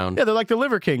Walking around. yeah, they're like the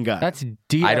Liver King guy. That's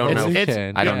deep. I don't know.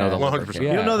 evolution. I don't know the 100%. Liver King.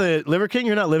 You don't know the Liver King?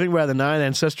 You're not living by the 9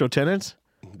 ancestral tenets?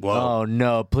 Whoa. Oh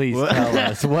no! Please tell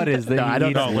us what is the? No, I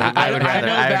don't know. I would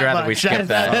rather we skip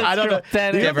that. I don't know.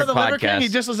 Different Do you remember the Liver King? podcast. He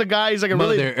just was a guy. He's like a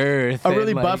Mother really Earth, a and,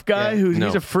 really like, buff guy yeah. who's No.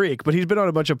 he's a freak, but he's been on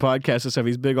a bunch of podcasts and stuff.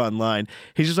 He's big online.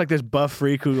 He's just like this buff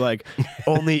freak who like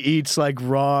only eats like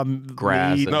raw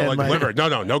Grass meat and- No, and, like liver.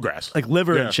 No grass. like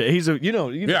liver Yeah. and shit. He's a Yeah, I know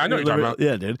what you're talking liver- about.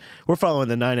 Yeah, dude. We're following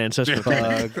the 9 ancestral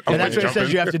tenets. I'm And that's what it jumping.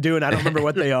 says you have to do, and I don't remember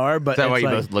what they are, but Is that why it's you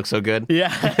like, both look so good?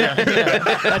 yeah.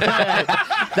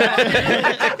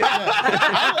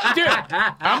 Dude,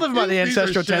 I'm living by the These are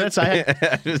ancestral shit. tenets. I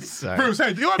had, Sorry. Bruce,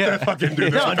 hey, you have to fucking do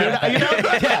this. no, dude, man.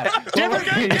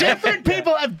 you know, different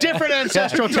people have different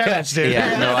ancestral tenets, dude.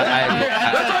 Yeah, no,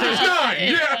 It's not.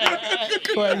 Yeah.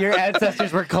 Well, your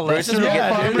ancestors were cholesterol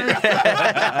Yeah, farmers. dude.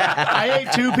 I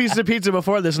ate 2 pieces of pizza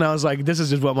before this, and I was like, "This is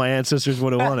just what my ancestors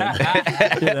would have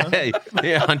wanted." You know? Hey,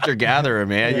 yeah, hunter gatherer,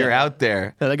 man. You're out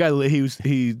there. Yeah, that guy,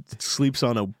 he sleeps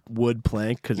on a wood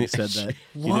plank because he said that.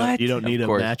 What? You don't need a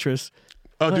course. mattress.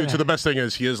 Oh, dude. So the best thing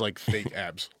is he has like fake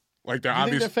abs. Like they're think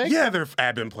obvious. they're fake? Yeah, they're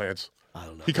ab implants. I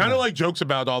don't know. He kind of like jokes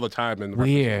about it all the time. And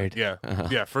Weird. Yeah.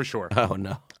 Yeah, for sure. Oh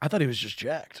no. I thought he was just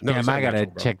jacked. No, Damn, he's not I gotta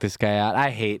natural, bro. check this guy out. I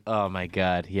hate. Oh my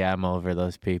god. Yeah, I'm over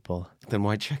those people. Then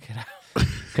why check it out?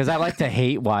 Because I like to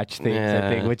hate watch things. I Yeah.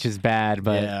 think, which is bad,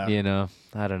 but Yeah.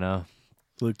 I don't know.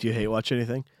 Luke, do you hate watch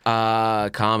anything?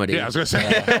 Comedy. Yeah, I was gonna say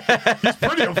he's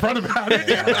pretty upfront about it.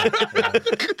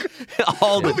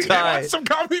 all the We time. watched some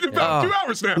comedy in about 2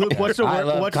 hours now. Luke, what's the I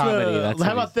love what's comedy, the that's how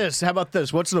what about this? How about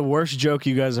this? What's the worst joke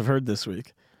you guys have heard this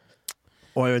week?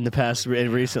 Or in the past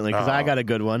recently? Because I got a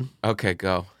good one. Okay,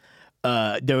 go.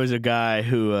 There was a guy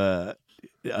who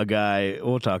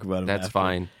we'll talk about him. That's after.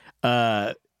 fine.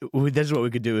 This is what we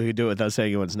could do. We could do it without saying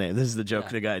anyone's name. This is the joke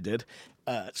the guy did.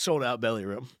 Sold out belly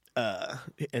room.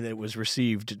 and it was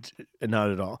received not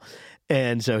at all.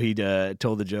 And so he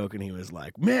told the joke, and he was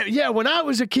like, "Man, yeah, when I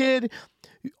was a kid,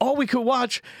 all we could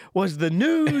watch was the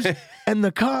news and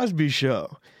the Cosby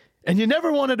Show, and you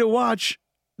never wanted to watch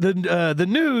the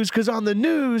news because on the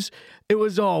news it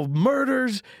was all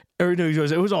murders." Or no,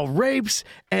 it was all rapes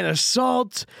and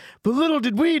assaults. But little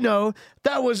did we know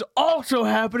that was also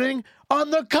happening on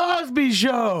the Cosby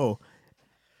Show.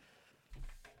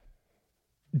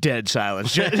 Dead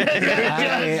silence. I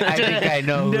think I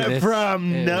know who this.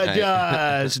 From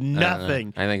just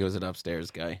nothing. I think it was an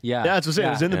upstairs guy. Yeah, That's what I said. It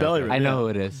was in the belly room. I know who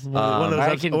it is. One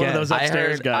of those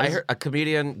upstairs guys. I heard a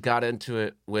comedian got into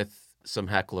it with some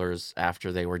hecklers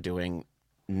after they were doing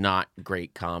not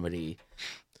great comedy,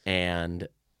 and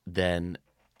then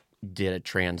did a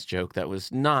trans joke that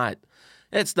was not.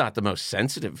 It's not the most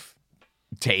sensitive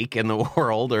take in the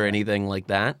world or anything like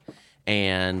that,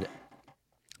 and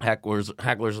hecklers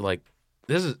are like,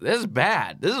 this is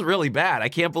bad. This is really bad. I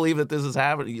can't believe that this is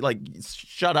happening. Like,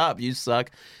 shut up, you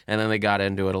suck. And then they got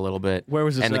into it a little bit. Where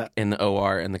was this at? In the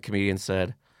OR, and the comedian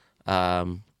said,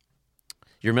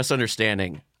 "You're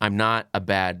misunderstanding. I'm not a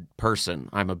bad person.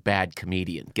 I'm a bad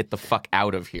comedian. Get the fuck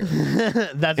out of here."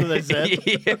 That's what they said.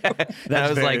 Yeah.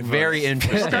 That was like very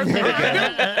interesting.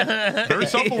 Very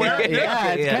self-aware.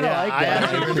 Yeah, it's kind of like that.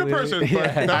 I'm a good person,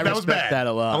 but I that was respect bad. that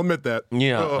a lot. I'll admit that.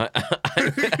 Yeah.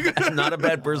 I'm not a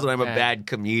bad person. I'm a bad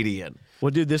comedian.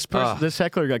 Well, dude, this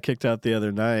heckler got kicked out the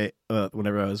other night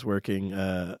whenever I was working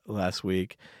last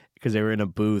week because they were in a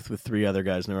booth with 3 other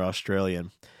guys and they were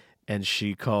Australian. And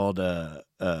she called a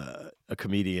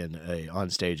comedian on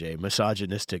stage a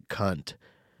misogynistic cunt,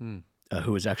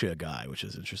 who was actually a guy, which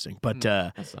is interesting. But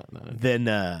then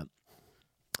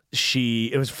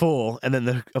it was full, and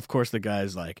then of course the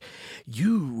guy's like,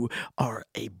 "You are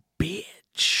a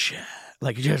bitch."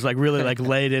 Like just like really like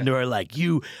laid into her, like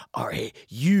you are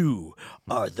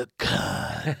the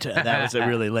cunt. That was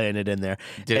really laying it in there.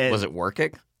 Was it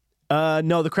working?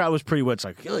 No, the crowd was pretty wet. It's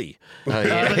like, "Oi."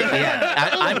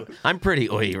 I'm pretty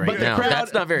oi right now.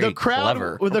 That's not very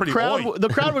clever. The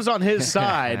crowd was on his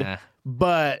side,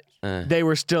 but they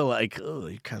were still like, "Oh,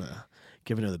 you kind of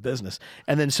giving her the business."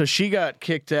 And then so she got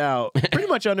kicked out pretty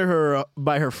much under her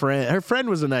by her friend. Her friend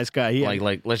was a nice guy.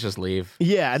 Like let's just leave.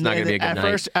 Yeah, it's not gonna be a good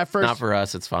night. At first, not for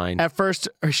us. It's fine. At first,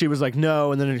 she was like,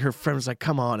 "No," and then her friend was like,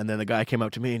 "Come on." And then the guy came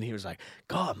up to me and he was like,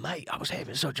 "God, mate, I was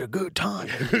having such a good time.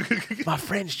 My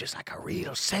friend's just like a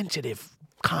real sensitive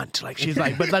cunt." Like she's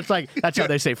like, but that's how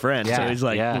they say friend. Yeah, so he's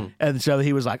like, yeah. And so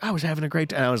he was like, "I was having a great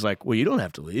time." And I was like, "Well, you don't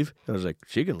have to leave." I was like,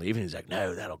 "She can leave." And he's like,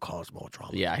 "No, that'll cause more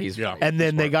trouble." Yeah, he's Yeah. And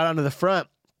then they got onto the front,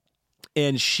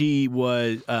 and she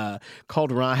was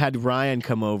had Ryan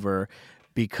come over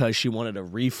because she wanted a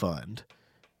refund,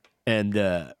 and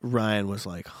Ryan was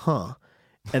like, "Huh."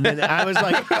 And then I was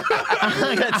like,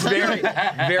 That's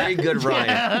very good,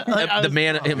 Ryan. The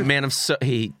man of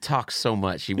he talks so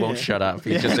much, he won't shut up.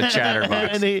 He's just a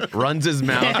chatterbox. And he runs his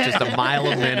mouth just a mile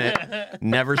a minute,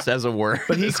 never says a word.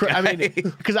 But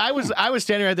because I was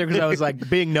standing right there because I was like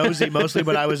being nosy mostly,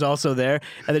 but I was also there.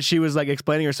 And then she was like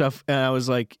explaining herself, and I was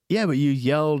like, "Yeah, but you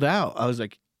yelled out." I was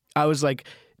like,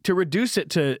 to reduce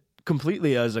it to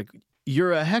completely, I was like,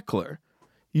 "You're a heckler.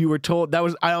 You were told I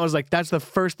was like, that's the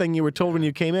first thing you were told when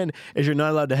you came in is you're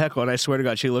not allowed to heckle." And I swear to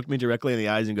God, she looked me directly in the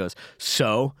eyes and goes,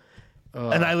 "So?"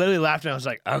 And I literally laughed and I was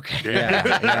like, "Okay,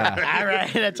 yeah. All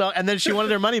right, that's all." And then she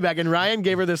wanted her money back, and Ryan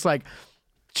gave her this like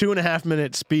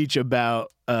 2.5-minute speech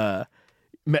about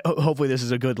hopefully this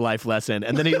is a good life lesson.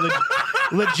 And then he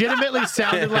legitimately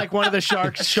sounded like one of the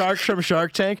sharks from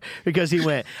Shark Tank because he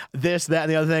went this, that,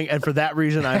 and the other thing. And for that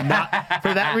reason, I'm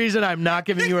not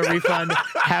giving you a refund.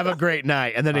 Have a great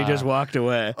night. And then he just walked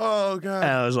away. Oh God!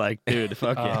 And I was like, dude,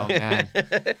 fuck yeah. Man.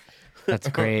 That's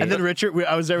great. And then Richard,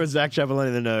 I was there with Zach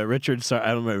Ciappellini, and then Richard, I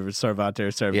don't remember if it's Sarvate or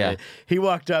Sarvate. Yeah. He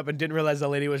walked up and didn't realize the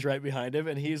lady was right behind him.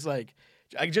 And he's like,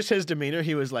 just his demeanor,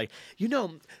 he was like,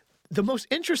 the most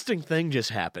interesting thing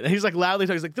just happened. And he's like loudly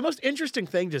talking. He's like, the most interesting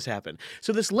thing just happened.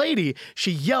 So this lady,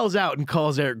 she yells out and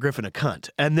calls Eric Griffin a cunt.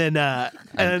 And then, I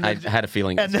had a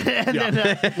feeling. and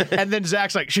then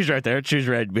Zach's like, "She's right there. She's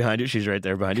right behind you. She's right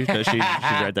there behind you. No, she's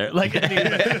right there." Like,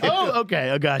 "Oh, okay.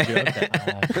 I got you." Okay.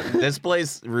 This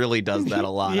place really does that a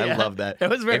lot. Yeah. I love that. It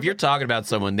was very- if you're talking about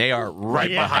someone, they are right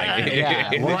behind you. Yeah.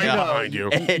 Right behind you.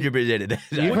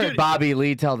 You heard Bobby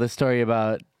Lee tell the story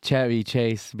about Chevy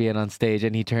Chase being on stage,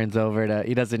 and he turns over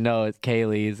he doesn't know it's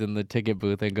Kaylee's in the ticket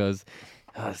booth and goes,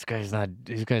 "Oh, this guy's like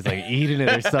eating it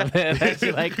or something." And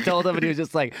she like told him, and he was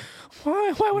just like,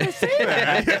 "Why would I say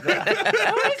that?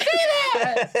 Why would I say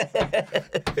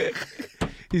that?"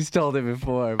 He's told it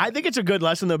before. I think it's a good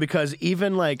lesson though, because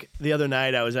even like the other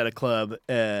night I was at a club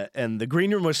and the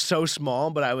green room was so small,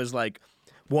 but I was like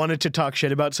wanted to talk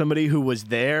shit about somebody who was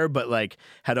there, but like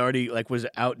had already like was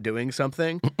out doing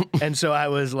something, and so I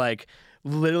was like.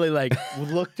 Literally, like,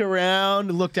 looked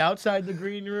around, looked outside the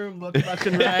green room, looked left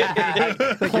and right. Like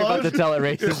you're about to tell a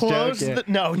racist joke.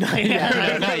 No, not you.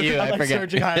 I'm I forget.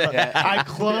 searching high. I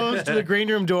closed the green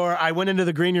room door. I went into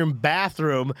the green room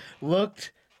bathroom, looked,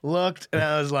 and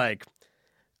I was like,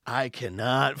 I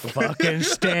cannot fucking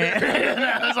stand. And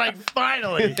I was like,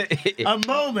 finally, a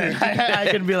moment I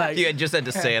can be like, You had just had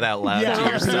to say it out loud to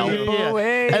yourself.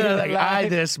 yeah. And I was like,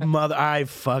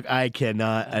 I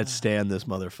cannot stand this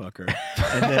motherfucker.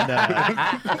 And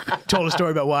then told a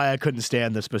story about why I couldn't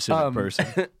stand the specific person.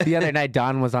 The other night,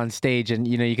 Dawn was on stage, and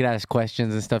you could ask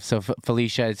questions and stuff. So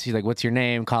Felicia, she's like, "What's your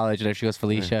name? College?" And she goes,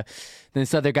 "Felicia." Then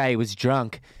this other guy, he was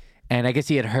drunk, and I guess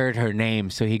he had heard her name.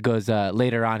 So he goes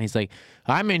later on. He's like,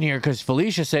 "I'm in here because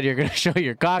Felicia said you're gonna show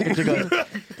your cock." And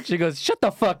she goes, "Shut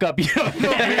the fuck up! You don't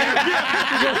know me."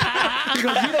 He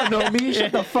goes, "You don't know me.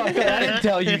 Shut the fuck up! I didn't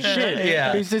tell you shit."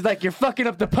 Yeah. He's just like, "You're fucking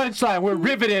up the punchline. We're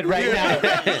riveted right now.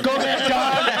 Go ahead,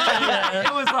 Don."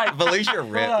 It was like Felicia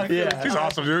ripped. Yeah. He's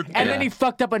awesome, dude. and then he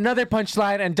fucked up another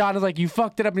punchline, and Don was like, "You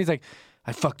fucked it up," and he's like,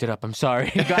 "I fucked it up. I'm sorry."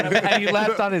 He got up and he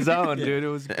left on his own, dude. It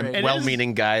was great. It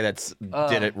Well-meaning guy that's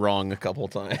did it wrong a couple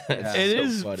times. It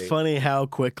is funny how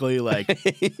quickly, like,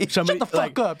 somebody, Shut the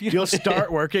fuck up. You'll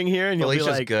start working here and you'll Felicia's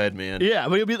be like, good, man. Yeah,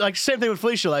 but you'll be like, same thing with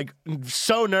Felicia, like,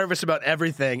 so nervous about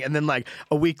everything. And then, like,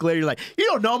 a week later, you're like, "You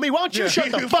don't know me. Why don't you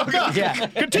shut the fuck up? Yeah.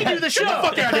 Continue the show.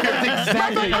 Fuck out of here.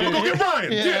 Exactly. I'm gonna go get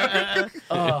Ryan. Yeah.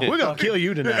 We're going to kill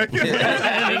you tonight. You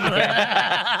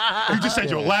just said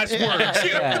your last words.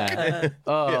 Yeah.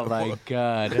 Oh my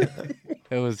god,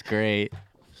 it was great.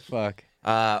 Fuck.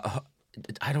 I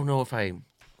don't know if I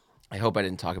hope I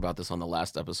didn't talk about this on the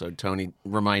last episode. Tony,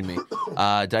 remind me. Did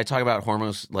I talk about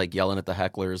Hormos like yelling at the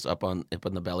hecklers up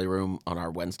in the belly room on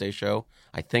our Wednesday show?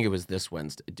 I think it was this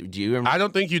Wednesday. Do you remember? I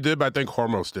don't think you did, but I think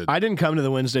Hormos did. I didn't come to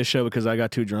the Wednesday show because I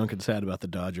got too drunk and sad about the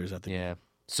Dodgers. I think. Yeah.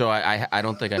 So I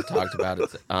don't think I've talked about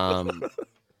it.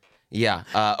 Yeah,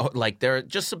 like there are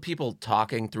just some people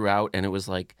talking throughout, and it was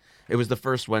the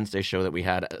first Wednesday show that we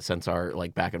had since our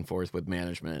like back and forth with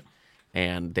management,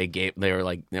 and they were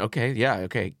like,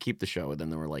 okay, keep the show, and then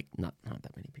there were like not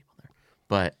that many people there,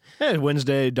 but Yeah,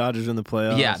 Wednesday, Dodgers in the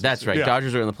playoffs. yeah, that's right. Yeah.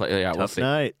 Dodgers are in the play. Yeah, we'll Tough see.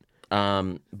 night.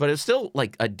 But it's still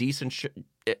like a decent show,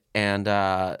 and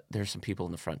there's some people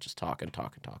in the front just talking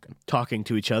Talking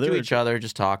to each other. to each other,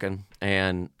 just talking,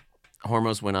 and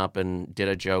Hormos went up and did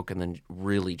a joke, and then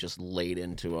really just laid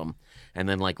into him, and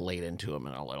then like laid into him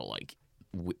in a little like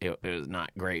it was not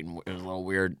great, and it was a little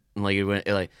weird. And like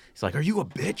he's like, "Are you a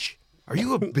bitch? Are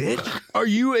you a bitch? Are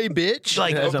you a bitch?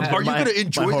 Like, That sounds are good. you My- gonna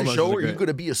enjoy my the hormones show, are or are you great.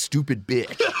 gonna be a stupid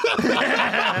bitch?"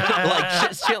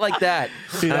 Like shit like that.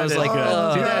 See, And I that was is like,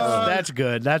 good. See, that's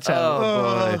good. That's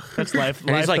how. That's life. And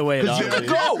he's Life like, the way it 'Cause ought you to could be.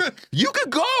 go. You could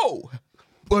go.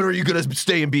 But are you gonna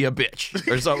stay and be a bitch?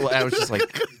 Or something? I was just like,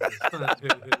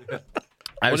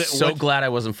 I was so glad I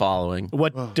wasn't following.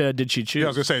 What did she choose? Yeah, I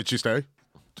was gonna say, did she stay?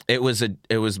 It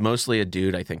was mostly a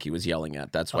dude. I think he was yelling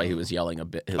at. That's why he was yelling a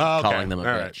bit, calling them a All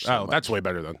bitch. right. so Oh, much. that's way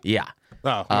better then. Yeah.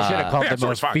 Oh, You should have called yeah, them so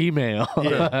most it's fine. female.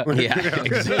 Yeah,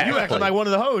 exactly. You acting like one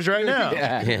of the hoes right now.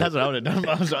 Yeah. That's what I would have done if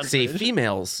I was on See, stage.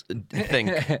 females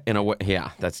think in a way.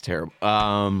 Yeah, that's terrible.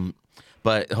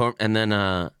 But and then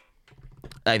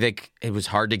I think it was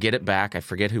hard to get it back. I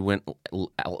forget who went.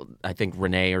 I think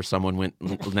Renee or someone went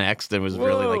next. It was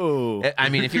really Whoa. like. I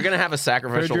mean, if you're gonna have a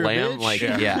sacrificial Heard you're a lamb,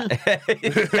 bitch?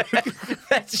 like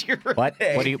that's your. What?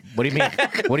 What do you mean?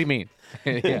 What do you mean?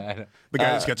 Yeah. The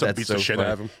guy just gets up and That's beats so the shit funny.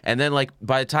 out of him. And then, like,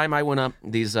 by the time I went up,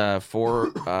 these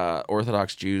 4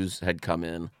 Orthodox Jews had come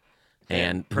in,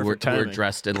 and who were timing.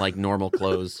 dressed in like normal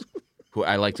clothes. Who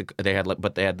I like to, they had,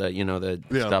 but they had the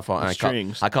the stuff on. I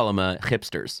strings. I call them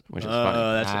hipsters, which is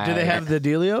funny. Do they have the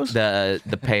Delios?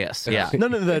 The payas, yeah, No,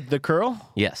 the curl.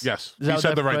 yes, Yes, Is that he what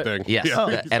said that- the right thing. yes,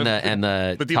 Yeah. and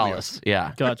the The tallis,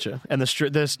 yeah. Gotcha. And the And the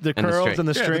curls string. and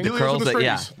the Yeah, the string. Delios Curls, and the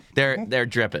yeah, strings. they're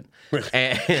dripping.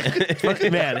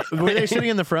 And Man, were they sitting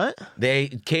in the front? they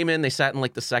came in, they sat in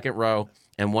like the second row,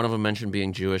 and one of them mentioned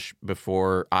being Jewish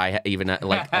before I even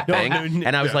like a thing,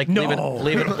 and I was like, leave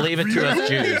it to us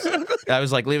Jews. I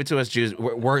was like, leave it to us Jews.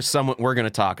 We're going to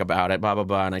talk about it, blah blah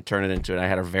blah, and I turned it into it. I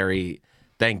had a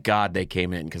thank God they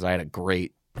came in because I had a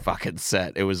great fucking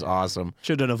set. It was awesome.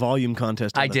 Should have done a volume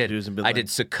contest. on I the did. Jews and be I like, did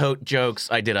Sukkot jokes.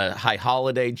 I did a high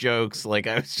holiday jokes. Like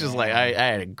I was just like I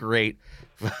had a great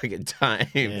fucking time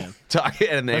talking.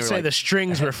 And they Let's were say like, the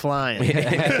strings were flying.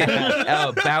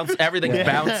 oh, everything's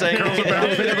bouncing.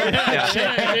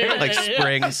 Yeah. Like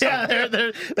springs. Yeah,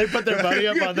 they put their buddy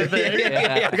up on the thing.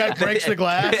 The guy breaks the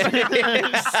glass.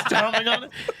 Stomping on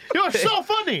it. You're so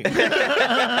funny.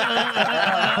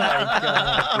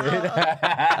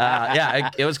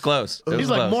 It was close. It was He's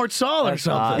like close. Mort Saul or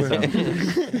something.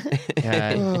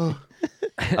 Yeah.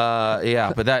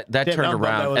 But that Damn, turned I'm bummed I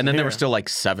around, wasn't and then there were here. still like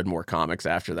 7 more comics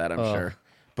after that, I'm sure.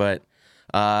 But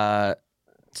so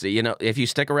if you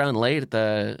stick around late at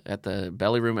the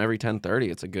Belly Room every 10:30,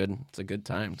 it's a good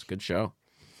time. It's a good show.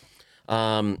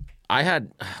 I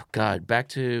had I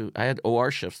had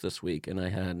OR shifts this week, and I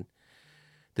had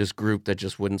this group that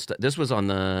just wouldn't. This was on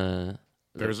the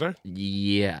Thursday?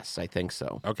 Yes, I think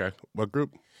so. Okay. What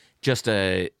group? Just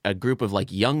a group of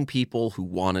like young people who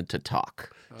wanted to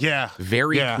talk. Yeah.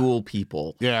 Very Yeah. cool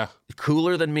people. Yeah.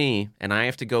 Cooler than me, and I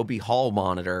have to go be hall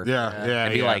monitor. Yeah. Yeah.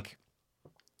 And be like,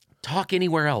 talk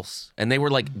anywhere else. And they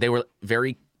were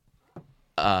very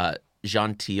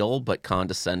genteel but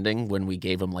condescending when we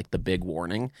gave them like the big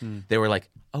warning. They were like,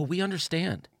 "Oh, we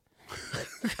understand.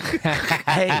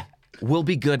 Hey, we'll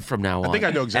be good from now on." I think I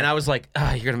know exactly. And I was like,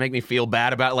 "You're gonna make me feel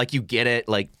bad about it. Like you get it.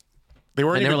 Like They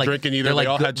weren't and even like, drinking either. they're They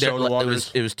all good- had they're soda like-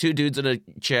 waters. It was 2 dudes and a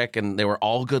chick, and they were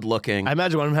all good looking. I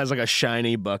imagine one of them has like a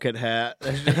shiny bucket hat.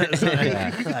 It's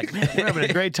like, man, we're having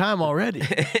a great time already.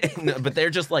 No, but they're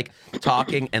just like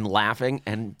talking and laughing,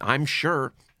 and I'm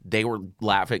sure they were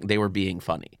laughing. They were being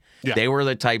funny. Yeah. They were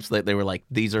the types that they were like,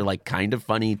 these are like kind of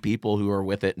funny people who are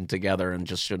with it and together and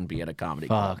just shouldn't be at a comedy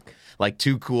club. Like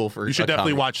too cool for. You should a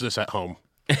definitely comedy. watch this at home.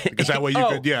 Because that way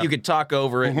you could talk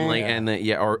over it and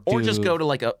or just go to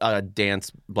like a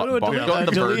dance bar. Go to a Go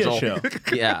to the Dalia Virgil. show.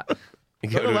 Yeah.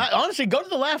 Honestly, go to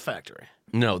the Laugh Factory.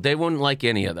 No, they wouldn't like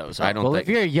any of those. I don't Well, think. if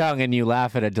you're young and you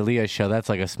laugh at a Dalia show, that's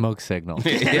like a smoke signal.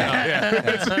 Someone,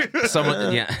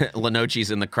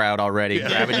 Lenochi's in the crowd already,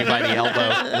 grabbing you by the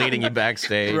elbow, leading you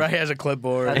backstage. Right, has a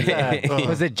clipboard.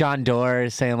 Was it John Doerr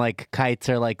saying like kites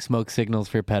are like smoke signals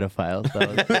for pedophiles?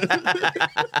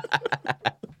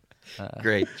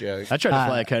 Great joke. I tried to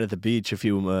fly a kite at the beach a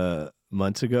few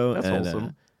months ago, That's and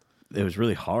wholesome. it was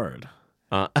really hard.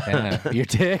 Yeah, your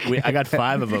dick. I got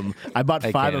 5 of them. I bought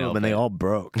 5 can't of them, help and they it. all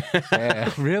broke. Yeah,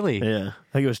 really? Yeah,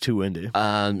 I think it was too windy.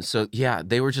 So yeah,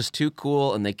 they were just too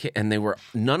cool, and they were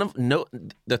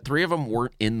the 3 of them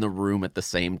weren't in the room at the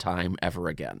same time ever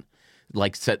again.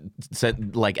 Like said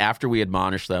like after we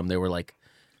admonished them, they were like,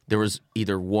 there was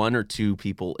either 1 or 2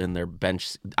 people in their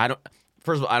bench.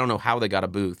 First of all, I don't know how they got a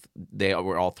booth. They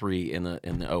were all 3 in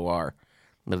the OR,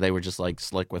 but they were just like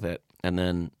slick with it, and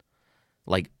then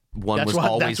like. One was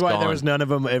always that's why gone. there was none of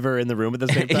them ever in the room at the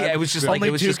same time. Yeah, it was just like Only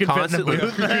it was 2 just could fit in the constantly.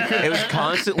 booth. It was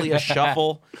constantly a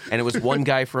shuffle, and it was one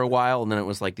guy for a while, and then it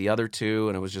was like the other 2,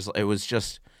 and it was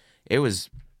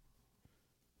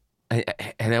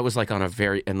and that was like on a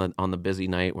very on the busy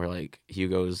night where like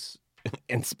Hugo's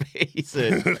in space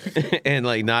and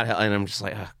like not, and I'm just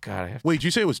like, oh god, I have to. Wait, did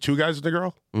you say it was 2 guys and a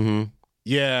girl? Mm-hmm.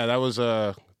 Yeah, that was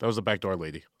a backdoor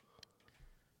lady.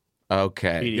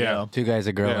 Okay, Yeah. 2 guys,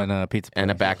 a girl, Yeah. and a pizza.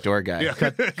 and a backdoor guy. Yeah.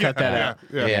 Cut that out.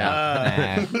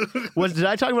 Yeah. Nah. Did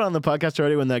I talk about it on the podcast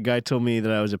already when that guy told me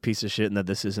that I was a piece of shit and that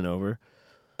this isn't over?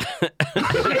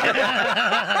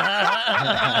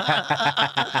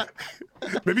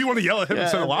 Maybe you want to yell at him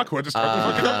instead of Lockwood. Just start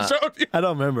the fucking episode. I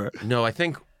don't remember. No, I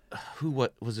think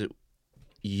what was it?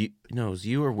 It was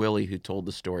you or Willie who told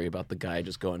the story about the guy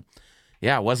just going,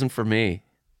 "Yeah, it wasn't for me.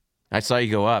 I saw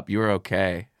you go up. You were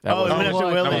okay." That Oh, was, it went after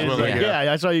that Willie. was It's Willie, like, yeah.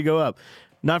 yeah, I saw you go up.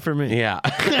 Not for me. yeah.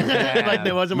 Like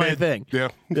that wasn't my thing. Yeah.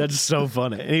 That's so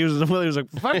funny. And Willie was like,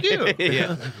 "Fuck you."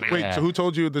 yeah. Wait, so who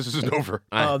told you this isn't over?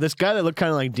 Oh, this guy that looked kind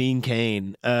of like Dean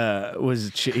Cain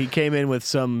he came in with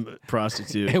some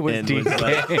prostitute. It was and Dean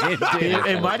like- Cain.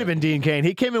 it might have been Dean Cain.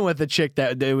 He came in with a chick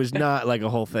that it was not like a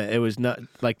whole thing. It was not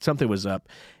like something was up,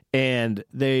 and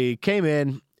they came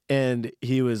in. And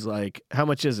he was like, "How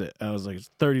much is it?" I was like, "It's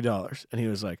 $30." And he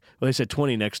was like, "Well, they said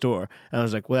 20 next door." And I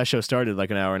was like, "Well, that show started like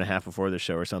an hour and a half before the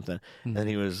show or something." And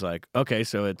he was like, "Okay,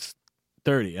 so it's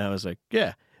 30." And I was like,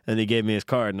 "Yeah." And he gave me his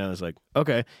card, and I was like,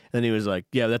 "Okay." And he was like,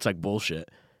 "Yeah, that's like bullshit."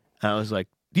 And I was like,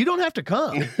 "You don't have to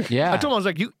come." Yeah. I told him I was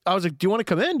like, "Do you want to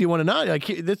come in? Do you want to not?" Like,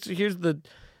 here's the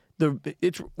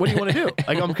it's what do you want to do?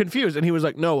 Like, I'm confused. And he was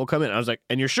like, "No, we'll come in." I was like,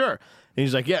 "And you're sure?" And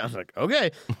he's like, "Yeah." I was like,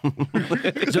 "Okay."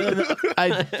 So then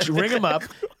I ring them up,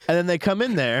 and then they come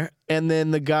in there, and then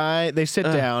they sit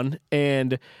down,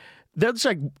 and they're just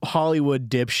like Hollywood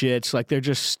dipshits. Like, they're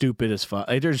just stupid as fuck.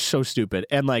 Like, they're just so stupid.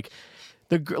 And like,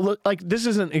 like this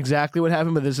isn't exactly what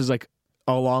happened, but this is like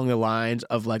along the lines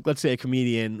of like, let's say a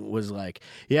comedian was like,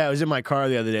 yeah, I was in my car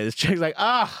the other day. This chick's like,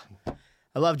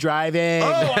 I love driving. Oh,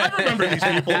 I remember these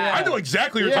people. I know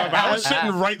exactly what you're talking about. I was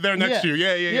sitting right there next to you.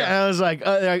 Yeah. And I was like,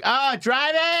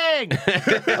 driving.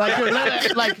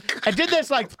 like I did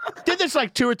this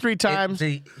like 2 or 3 times.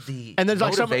 The and there's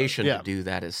like motivation to do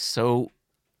that is so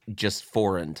just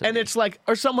foreign to and me. it's like,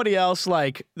 or somebody else,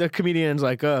 like the comedian's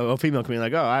like, a female comedian,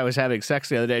 like, I was having sex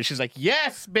the other day. She's like,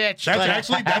 yes, bitch.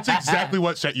 That's exactly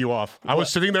what set you off. I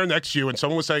was sitting there next to you, and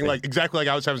someone was saying like exactly like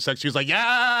I was having sex. She was like,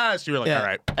 yes. You were like, all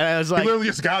right. And I was like, he literally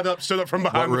just got up, stood up from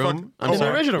behind What the room? fucking in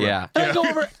the original room. Yeah. And I go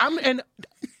over.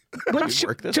 When she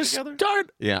work this just together?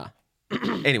 start. Yeah.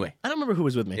 Anyway. I don't remember who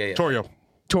was with me. Yeah. Torio.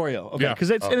 Okay, Yeah.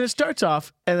 because and it starts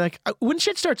off, and like when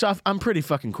shit starts off, I'm pretty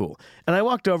fucking cool. And I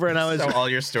walked over, and I was So all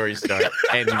your stories start,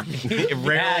 and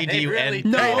rarely do you end.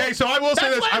 No. Hey, so I will say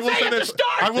this. why I I'm will saying say at the this.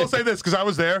 start. I will say this because I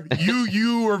was there.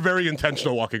 You were very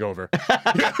intentional walking over. Well,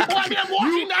 I mean, I'm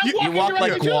walking. You walk like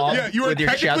directly to Guam. them. Yeah, you were With your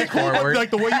technically chest cool, but forward. like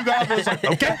the way you got up, I was like,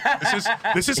 okay,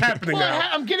 this is happening Well, now.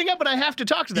 I'm getting up, and I have to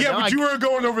talk to them. Yeah, Now but you were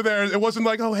going over there. It wasn't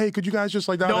like, oh, hey, could you guys just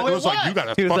like that? No, it was like, you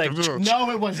gotta He was fucking like, do it. no,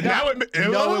 it was not. Now it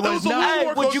was was a not. little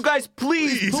more Would close. you guys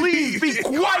please be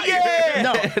quiet?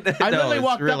 No, I literally it's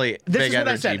walked really up. This big is what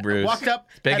I energy, said. Bruce. Walked up.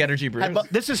 Big had- energy, Bruce.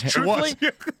 This is truthfully.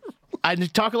 I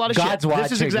talk a lot of God's shit.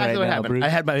 This is watching exactly right what now, happened. Bruce. I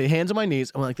had my hands on my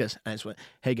knees. I went like this. And I just went,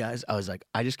 hey, guys. I was like,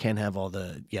 I just can't have all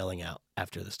the yelling out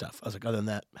after the stuff. I was like, other than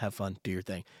that, have fun, do your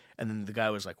thing. And then the guy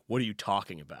was like, what are you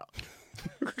talking about?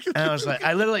 And I was like,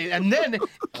 and then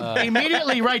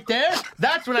immediately right there,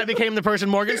 that's when I became the person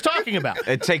Morgan's talking about.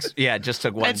 It just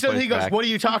took one. And so he goes, back. what are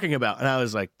you talking about? And I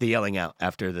was like, the yelling out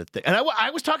after the thing. And I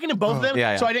was talking to both of them,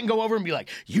 yeah. so I didn't go over and be like,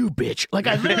 you bitch. Like,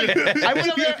 I literally, I went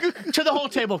over there to the whole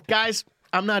table. Guys,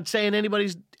 I'm not saying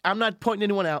I'm not pointing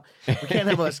anyone out. We can't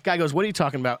have all this. Guy goes, what are you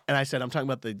talking about? And I said, I'm talking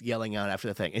about the yelling out after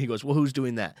the thing. And he goes, well, who's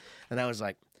doing that? And I was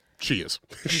like, She is.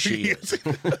 she is.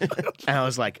 And I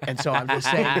was like, and so I'm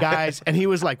just saying, guys. And he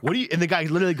was like, what are you? And the guy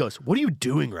literally goes, what are you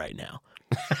doing right now?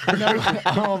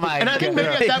 Oh my And I think maybe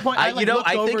at that point, I looked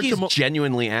I over think he's to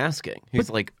genuine asking. He's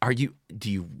like,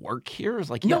 do you work here? It's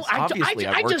like, yes, No, obviously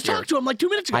I I work just here. talked to him like 2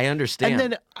 minutes ago. I understand.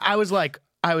 And then I was like,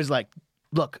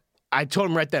 look, I told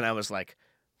him right then, I was like,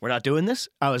 we're not doing this.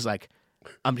 I was like,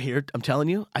 I'm here. I'm telling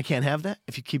you, I can't have that.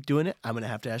 If you keep doing it, I'm going to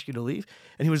have to ask you to leave.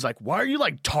 And he was like, why are you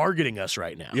like targeting us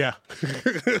right now? Yeah.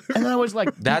 And I was like,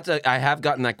 I have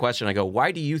gotten that question. I go,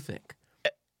 why do you think?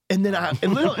 and then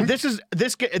and literally,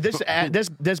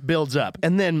 this builds up.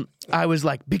 And then I was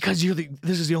like, because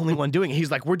this is the only one doing it. He's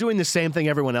like, we're doing the same thing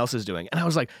everyone else is doing. And I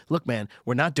was like, look, man,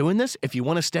 we're not doing this. If you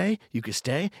want to stay, you can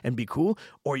stay and be cool,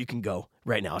 or you can go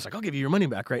right now. I was like, I'll give you your money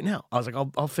back right now. I was like,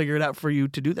 I'll figure it out for you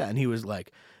to do that. And he was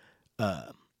like,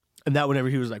 and that whenever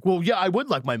he was like, well, yeah, I would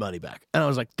like my money back. And I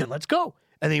was like, then let's go.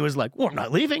 And he was like, well, I'm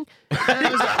not leaving. And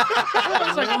I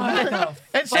was like, what?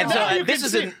 And so, now you This can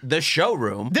is see- in the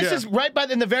showroom. This is right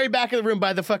in the very back of the room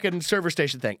by the fucking server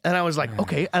station thing. And I was like,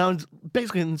 okay. And I was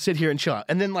basically going to sit here and chill out.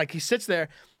 And then like he sits there.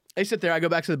 I sit there. I go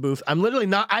back to the booth. I'm literally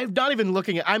not. I'm not even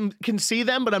looking at. I can see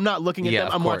them, but I'm not looking at Yeah, them.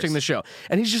 of I'm watching course. the show.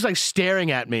 And he's just like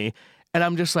staring at me. And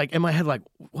I'm just like in my head, like,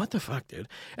 what the fuck, dude?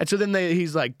 And so then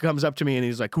he's like comes up to me and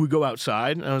he's like, can we go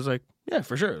outside? And I was like, yeah,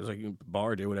 for sure. It was like, you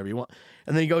bar, do whatever you want.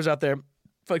 And then he goes out there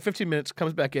for like 15 minutes,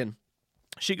 comes back in.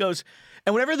 She goes,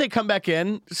 and whenever they come back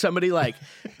in, somebody like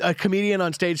a comedian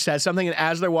on stage says something, and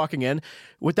as they're walking in,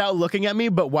 without looking at me,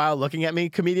 but while looking at me,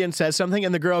 comedian says something,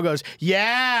 and the girl goes,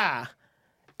 yeah.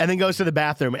 And then goes to the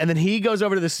bathroom. And then he goes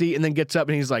over to the seat and then gets up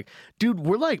and he's like, dude,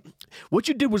 we're like, what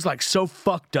you did was like so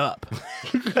fucked up.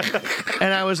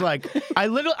 And I was like,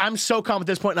 I'm so calm at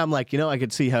this point. And I'm like, I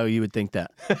could see how you would think that.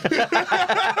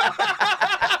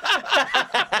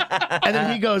 And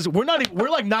then he goes, we're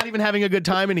like not even having a good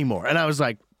time anymore. And I was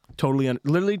like, totally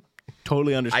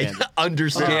understand. I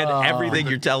understand everything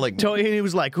you're telling me. And he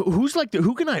was like,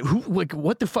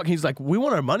 what the fuck? He's like, we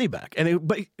want our money back.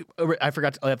 But I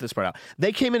forgot to left this part out.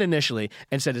 They came in initially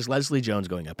and said, is Leslie Jones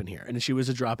going up in here? And she was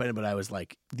a drop in, but I was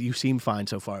like, you seem fine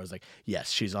so far. I was like,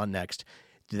 yes, she's on next.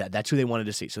 That's who they wanted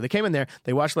to see. So they came in there,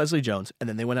 they watched Leslie Jones, and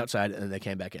then they went outside, and then they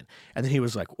came back in. And then he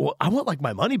was like, well, I want like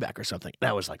my money back or something. And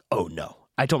I was like, oh no.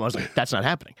 I told him, I was like, that's not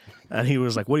happening. And he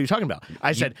was like, what are you talking about?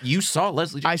 I said, You saw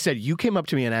Leslie Jones? I said, you came up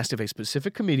to me and asked if a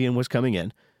specific comedian was coming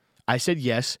in. I said,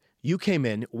 yes. You came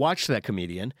in, watched that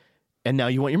comedian, and now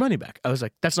you want your money back. I was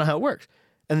like, that's not how it works.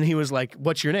 And then he was like,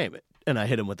 what's your name? And I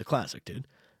hit him with the classic, dude.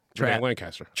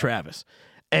 Lancaster. Travis.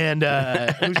 And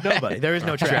who's nobody? There is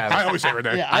no Travis. I always say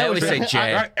Renee. Yeah, I always say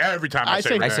Jay. Every time I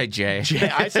say Renee. I say Jay.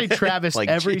 I say Travis Like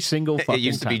every Jay- single fucking It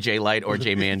used to be time. Jay Light or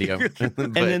Jay Mandio.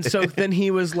 And then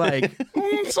he was like,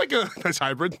 It's like a nice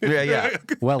hybrid. yeah.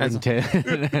 Wellington.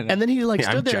 and then he like Yeah,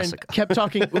 I'm stood there Jessica. and kept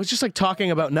talking. It was just like talking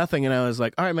about nothing. And I was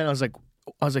like, all right, man. I was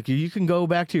like, you can go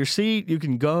back to your seat. You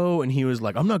can go. And he was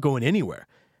like, I'm not going anywhere.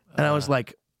 And I was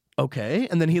like, okay.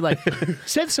 And then he like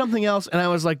said something else. And I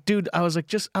was like, dude, I was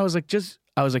like,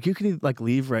 you can like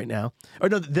leave right now. Or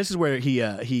no, this is where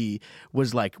he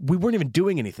was like, we weren't even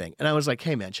doing anything. And I was like,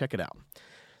 hey man, check it out.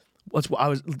 I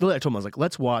told him, I was like,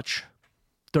 let's watch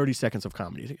 30 seconds of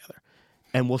comedy together.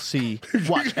 And we'll see.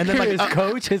 Watch. And then like his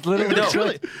coach, his little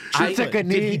truly, I took a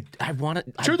knee. I want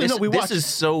to. Truly, no, we This watched- is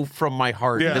so from my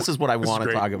heart. Yeah. This is what I This is want to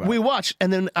great. talk about. we watched,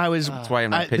 and then I was. That's why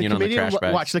my opinion on the trash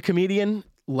bags. Watch the comedian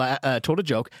told a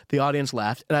joke. The audience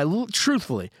laughed, and I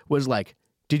truthfully was like,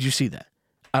 "Did you see that?"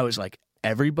 I was like,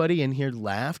 everybody in here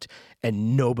laughed,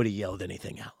 and nobody yelled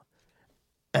anything out.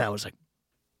 And I was like,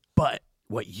 but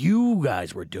what you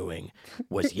guys were doing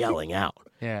was yelling out.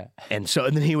 Yeah. And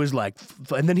then he was like,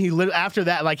 and then after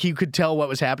that, like he could tell what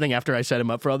was happening after I set him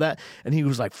up for all that. And he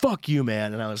was like, fuck you,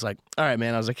 man. And I was like, all right,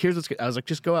 man. I was like, I was like,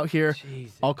 just go out here.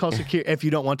 Jesus. I'll call security. If you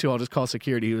don't want to, I'll just call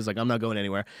security. He was like, I'm not going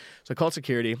anywhere. So I called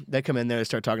security. They come in there, they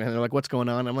start talking to him. They're like, what's going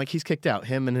on? I'm like, he's kicked out.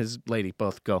 Him and his lady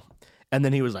both go. And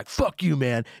then he was like, fuck you,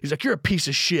 man. He's like, you're a piece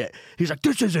of shit. He's like,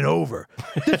 this isn't over.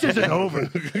 This isn't over.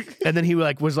 And then he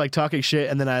was talking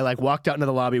shit. And then I like walked out into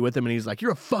the lobby with him and he's like,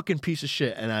 you're a fucking piece of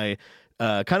shit. And I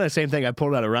kind of the same thing I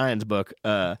pulled out of Ryan's book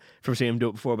from seeing him do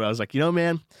it before. But I was like, you know,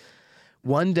 man,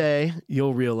 one day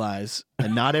you'll realize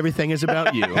that not everything is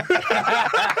about you.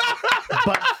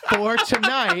 But for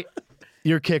tonight,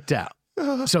 you're kicked out.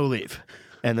 So leave.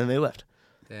 And then they left.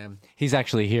 Damn. He's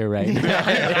actually here right now.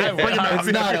 It's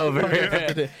not over.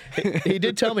 He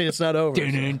did tell me it's not over.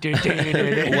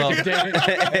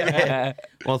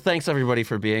 Well, thanks everybody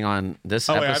for being on this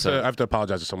Oh, wait, I episode. have to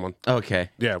apologize to someone. Okay.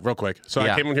 Yeah, real quick. So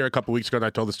Yeah. I came in here a couple weeks ago and I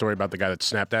told the story about the guy that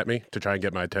snapped at me to try and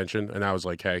get my attention. And I was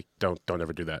like, hey, don't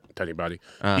ever do that to anybody.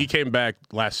 He came back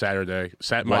last Saturday,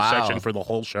 sat in my Wow. section for the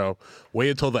whole show,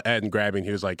 waited till the end, grabbed me, and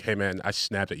he was like, hey, man, I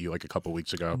snapped at you like a couple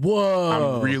weeks ago.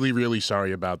 Whoa. I'm really, really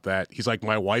sorry about that. He's like,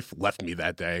 my wife left me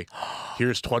that day.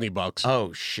 Here's $20.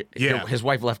 Oh shit! Yeah. His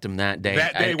wife left him that day,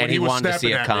 That day and when he he was wanted to see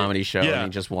snapping a at me. comedy show, Yeah. and he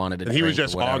just wanted to. And he was drink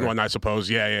just or whatever. on one, I suppose.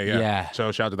 Yeah. Yeah.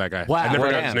 So shout out to that guy. Wow. I never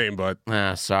got Damn. his name,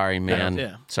 but Sorry, man.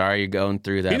 Yeah. Sorry you're going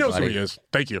through that. he knows buddy. who he is.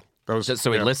 Thank you. That was,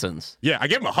 So he yeah. listens. Yeah, I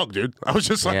gave him a hug, dude. I was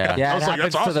just like, Yeah. Yeah, I it was like, happens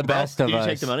that's awesome, to the bro. best of Did you us.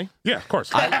 take the money? Yeah, of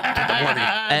course.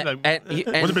 And Would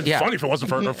have been yeah, funny if it wasn't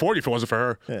for her, or 40 if it wasn't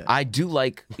for her. I do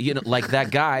like like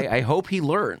that guy. I hope he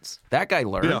learns. That guy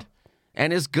learned, Yeah.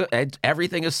 and is good. And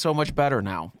everything is so much better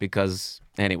now because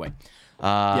anyway.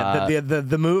 Yeah,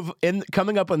 the move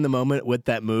coming up on the moment with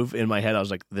that move in my head, I was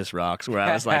like, "This rocks." Where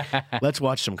I was like, "Let's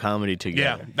watch some comedy Yeah,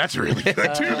 together." that's really good,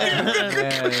 too.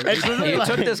 It's literally You like-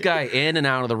 took this guy in and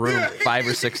out of the room 5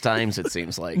 or 6 times. It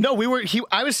seems like. No,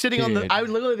 I was sitting on the. Dude. I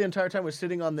literally the entire time was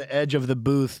sitting on the edge of the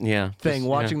booth. Yeah, thing just-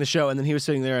 watching the show, and then he was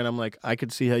sitting there, and I'm like, I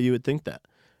could see how you would think that.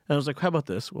 And I was like, how about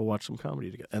this? We'll watch some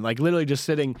comedy together. And like literally just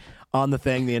sitting on the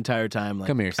thing the entire time. Like,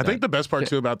 Come here, I son. think the best part,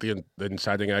 too, about the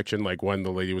inciting action, like when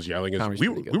the lady was yelling, is Comedy's we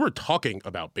pretty good. were talking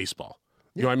about baseball.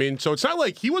 You know what I mean? So it's not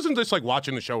like he wasn't just like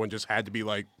watching the show and just had to be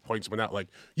like pointing someone out. Like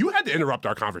you had to interrupt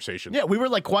our conversation. Yeah, we were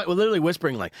like quiet, we're literally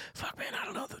whispering like, "Fuck, man, I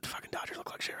don't know. The fucking Dodgers look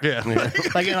like shit." Yeah.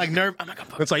 like nerve. I'm like, I'm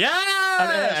fucking. It's like,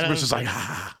 yeah. and I Bruce was is like,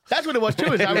 ah. That's what it was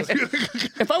too. Is I was,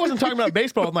 if I wasn't talking about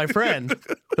baseball with my friend,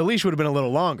 the leash would have been a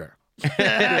little longer.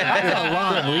 That's a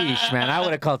long leash, man. I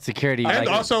would have called security. And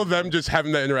like, also them just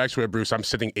having that interaction with Bruce. I'm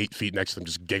sitting 8 feet next to them,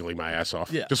 just giggling my ass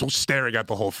off. Yeah. Just staring at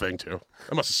the whole thing, too.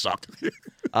 That must have sucked.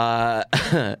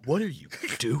 What are you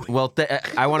doing? Well,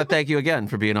 I want to thank you again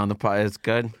for being on the pod. It's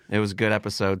good. It was a good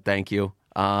episode. Thank you.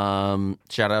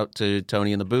 Shout out to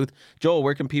Tony in the booth. Joel,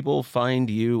 where can people find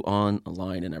you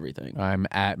online and everything? I'm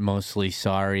at Mostly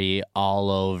Sorry all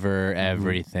over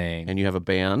everything. And you have a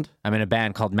band I'm in a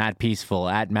band called Mad Peaceful,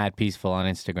 at Mad Peaceful on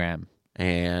Instagram.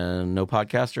 and no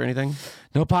podcast or anything?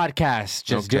 No podcast,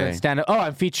 just Okay. doing stand-up. Oh,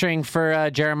 I'm featuring for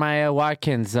Jeremiah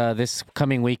Watkins this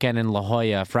coming weekend in La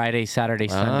Jolla, Friday, Saturday,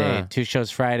 Sunday. 2 shows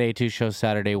Friday, 2 shows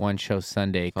Saturday, 1 show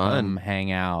Sunday. Come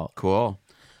hang out. Cool.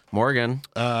 Morgan.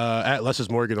 At Les is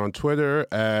Morgan on Twitter,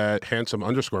 at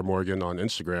handsome_Morgan on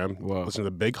Instagram. Whoa. Listen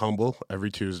to Big Humble every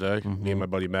Tuesday. Me and my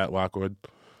buddy Matt Lockwood.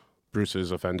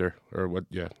 Bruce's offender. Or what?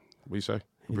 Yeah. What do you say?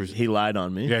 He lied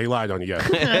on me. Yeah, he lied on you.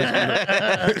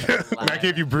 Yeah. Matt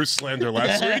gave you Bruce slander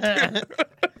last week.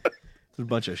 It's a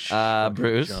bunch of shit.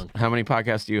 Bruce, junk. how many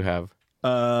podcasts do you have?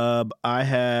 I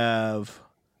have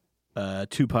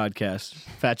 2 podcasts,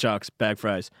 Fat Jocks, Bag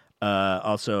Fries.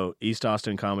 Also, East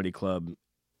Austin Comedy Club,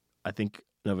 I think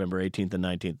November 18th and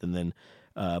 19th, and then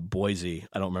Boise,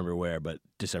 I don't remember where, but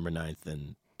December 9th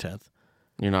and 10th.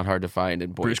 You're not hard to find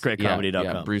in Boise. BruceGrayComedy.com.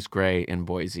 Yeah, Bruce Gray in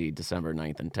Boise, December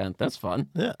 9th and 10th. That's fun.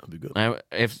 Yeah, that'd be good.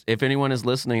 If anyone is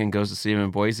listening and goes to see him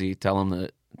in Boise, tell him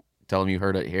you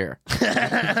heard it here.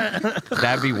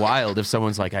 That'd be wild if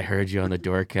someone's like, I heard you on the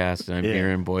Doorcast and I'm here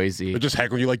in Boise. They're just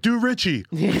heckling you like, do Richie.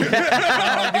 Could you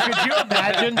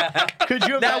imagine?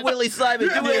 Now Willie Simon,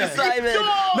 Willie Simon.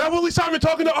 Now Willie Simon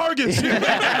talking to Argus.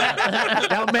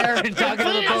 Now Marin talking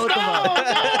to the both of them.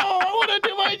 I want to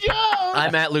do my job.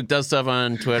 I'm at Luke Does Stuff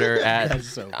on Twitter.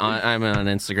 I'm on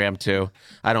Instagram too.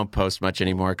 I don't post much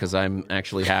anymore because I'm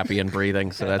actually happy and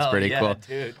breathing, so that's pretty cool.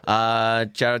 Dude.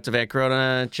 Shout out to Van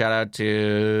Corona. Shout out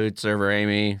to Server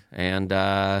Amy, and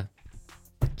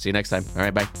see you next time. All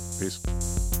right, bye. Peace.